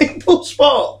use the table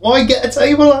spot? Why get a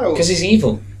table out? Because he's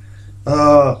evil.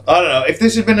 I don't know. If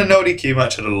this had been a no DQ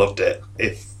match, I'd have loved it.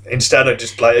 If instead I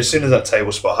just like as soon as that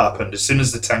table spot happened, as soon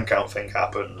as the 10 count thing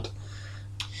happened,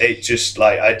 it just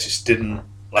like I just didn't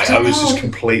like I was just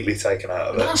completely taken out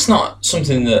of it. That's not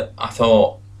something that I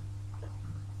thought.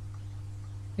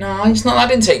 No, it's not. That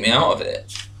didn't take me out of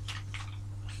it.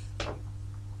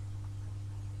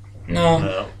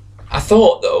 No. I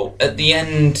thought though at the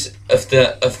end of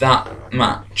that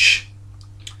match,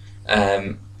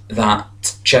 that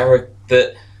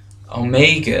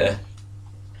Omega,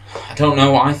 I don't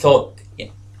know. I thought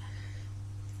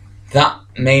that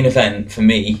main event, for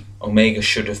me, Omega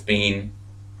should have been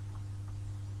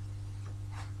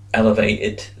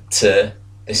elevated to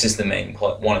this is the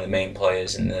one of the main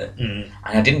players in the... And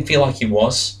I didn't feel like he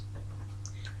was.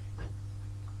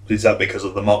 Is that because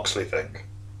of the Moxley thing?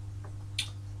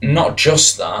 Not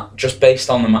just that, just based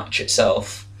on the match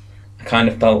itself, I kind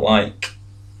of felt like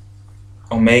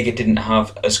Omega didn't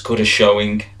have as good a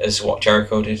showing as what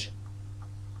Jericho did.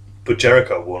 But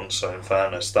Jericho won, so in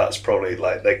fairness, that's probably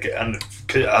like and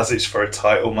as it's for a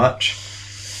title match.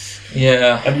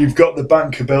 Yeah. And you've got the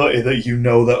bankability that you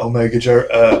know that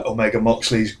Omega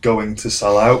Moxley's going to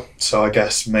sell out, so I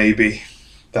guess maybe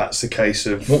that's the case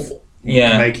of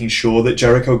making sure that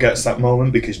Jericho gets that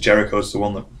moment, because Jericho's the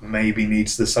one that maybe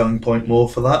needs the selling point more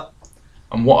for that.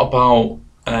 And what about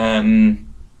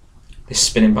this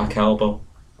spinning back elbow?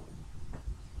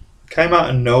 Came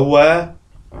out of nowhere.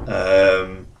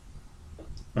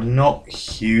 I'm not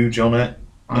huge on it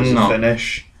as a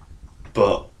finish,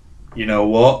 but you know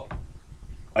what?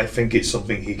 I think it's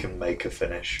something he can make a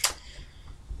finish.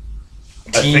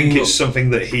 I think it's something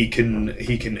that he can.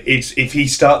 It's if he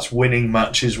starts winning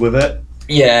matches with it.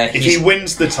 Yeah. If he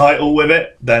wins the title with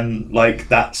it, then like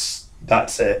that's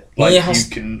it. Like you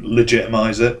can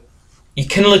legitimize it. You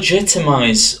can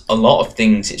legitimize a lot of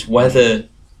things. It's whether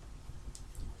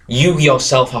you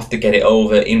yourself have to get it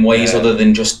over in ways other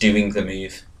than just doing the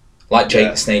move, like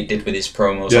Jake the Snake did with his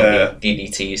promos on the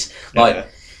DDTs. Like,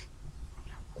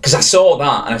 because I saw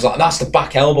that and I was like, that's the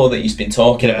back elbow that he's been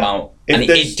talking about, and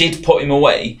it did put him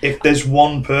away. If there's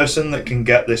one person that can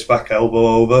get this back elbow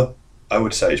over, I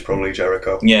would say it's probably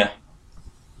Jericho. Yeah.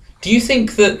 Do you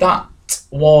think that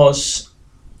was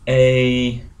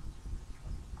a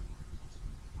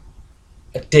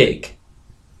dig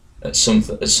at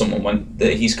someone when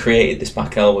that he's created this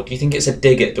back elbow? Do you think it's a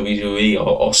dig at WWE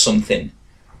or something?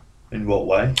 In what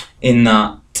way? In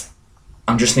that,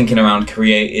 I'm just thinking around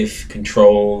creative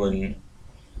control and,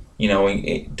 you know,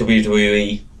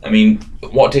 WWE. I mean,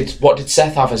 what did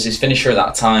Seth have as his finisher at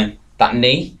that time? That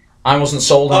knee? I wasn't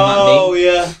sold on that knee. Oh,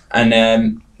 yeah.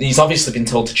 And he's obviously been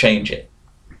told to change it.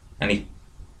 And he's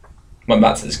gone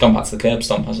back to the curb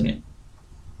stomp, hasn't he?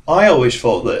 I always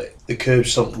thought that the curb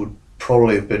stomp would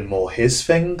probably have been more his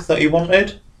thing that he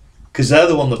wanted, because they're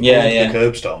the one that pulled the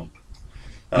curb stomp.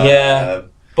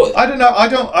 But I don't know.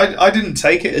 I didn't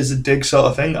take it as a dig sort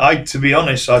of thing. To be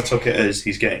honest, I took it as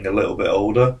he's getting a little bit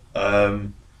older,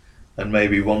 and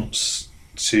maybe wants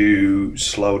to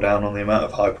slow down on the amount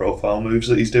of high profile moves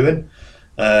that he's doing.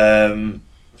 I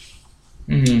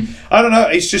don't know.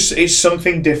 It's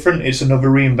something different. It's another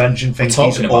reinvention thing.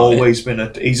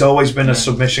 He's always been a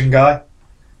submission guy.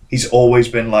 He's always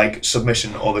been like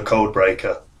submission or the code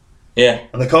breaker. Yeah.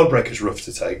 And the code breaker's rough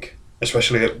to take,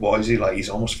 especially at what is he like? He's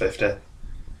almost 50.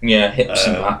 Yeah, hips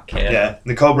and back. Yeah,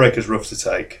 the code breaker's rough to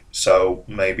take. So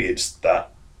maybe it's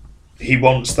that he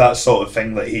wants that sort of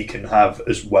thing that he can have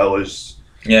as well as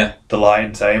the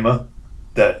Lion Tamer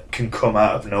that can come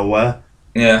out of nowhere.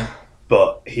 Yeah.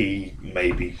 But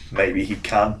maybe he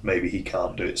can, maybe he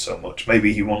can't do it so much.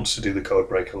 Maybe he wants to do the code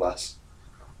breaker less.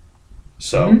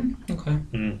 So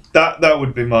that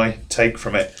would be my take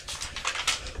from it.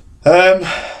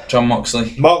 John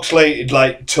Moxley. Moxley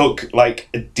took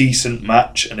a decent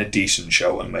match and a decent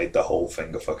show and made the whole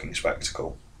thing a fucking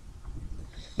spectacle.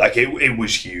 It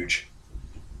was huge.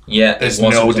 Yeah, there's it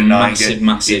was no denying it.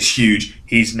 Massive. It's huge.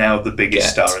 He's now the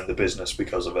biggest star in the business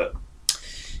because of it.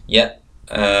 Yeah.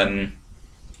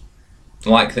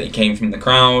 Like that he came from the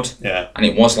crowd. Yeah. And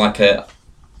it was like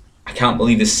I can't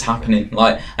believe this is happening.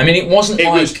 It wasn't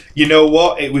you know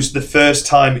what? It was the first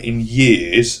time in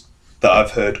years that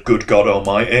I've heard "Good God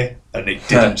Almighty" and it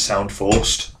didn't sound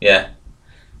forced. Yeah.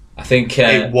 I think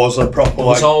it was a proper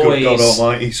 "Good God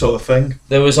Almighty" sort of thing.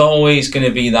 There was always going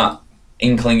to be that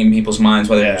inkling in people's minds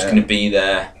whether he was going to be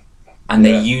there, and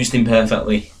they used him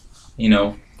perfectly. You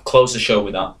know, close the show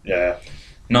with that. Yeah.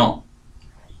 Not.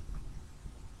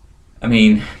 I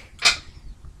mean,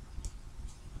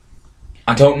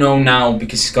 I don't know now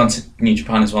because he's gone to New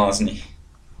Japan as well, hasn't he?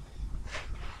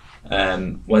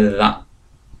 Whether that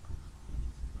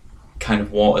kind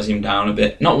of waters him down a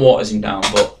bit. Not waters him down,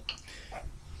 but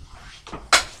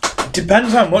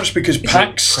depends how much, because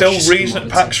Pac's still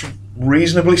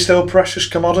reasonably still precious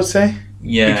commodity.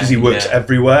 Yeah, because he works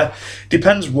everywhere.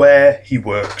 Depends where he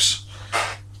works.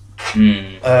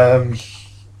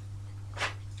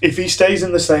 If he stays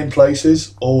in the same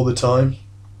places all the time,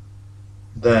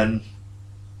 then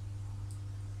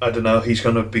I don't know. He's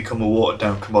going to become a watered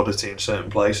down commodity in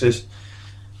certain places.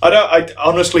 I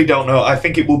honestly don't know. I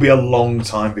think it will be a long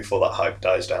time before that hype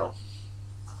dies down.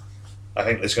 I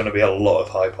think there's going to be a lot of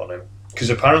hype on him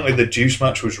because apparently the Juice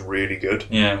match was really good.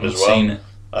 Yeah, I've as well. seen it.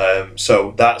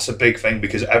 So that's a big thing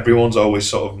because everyone's always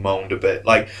sort of moaned a bit.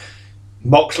 Like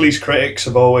Moxley's critics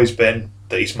have always been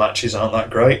that his matches aren't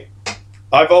that great.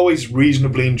 I've always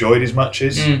reasonably enjoyed his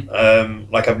matches.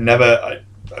 Like I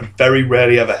very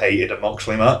rarely ever hated a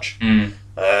Moxley match.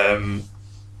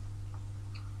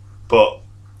 But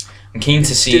I'm keen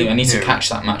to see. I need to catch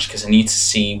that match because I need to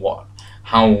see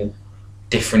how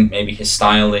different maybe his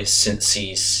style is since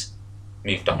he's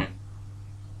moved on.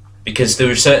 Because there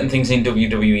were certain things in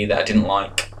WWE that I didn't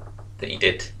like that he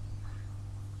did.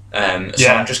 So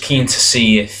I'm just keen to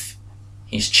see if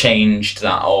he's changed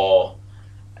that or,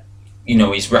 you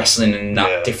know, he's wrestling in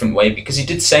that different way. Because he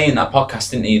did say in that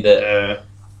podcast, didn't he, that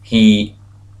he's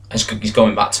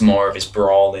going back to more of his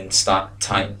brawling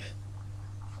type.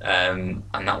 And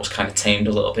that was kind of tamed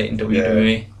a little bit in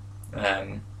WWE.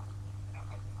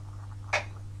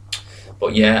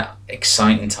 But yeah,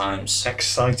 exciting times.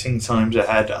 Exciting times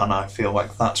ahead, and I feel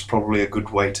like that's probably a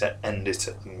good way to end it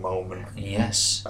at the moment. Yes.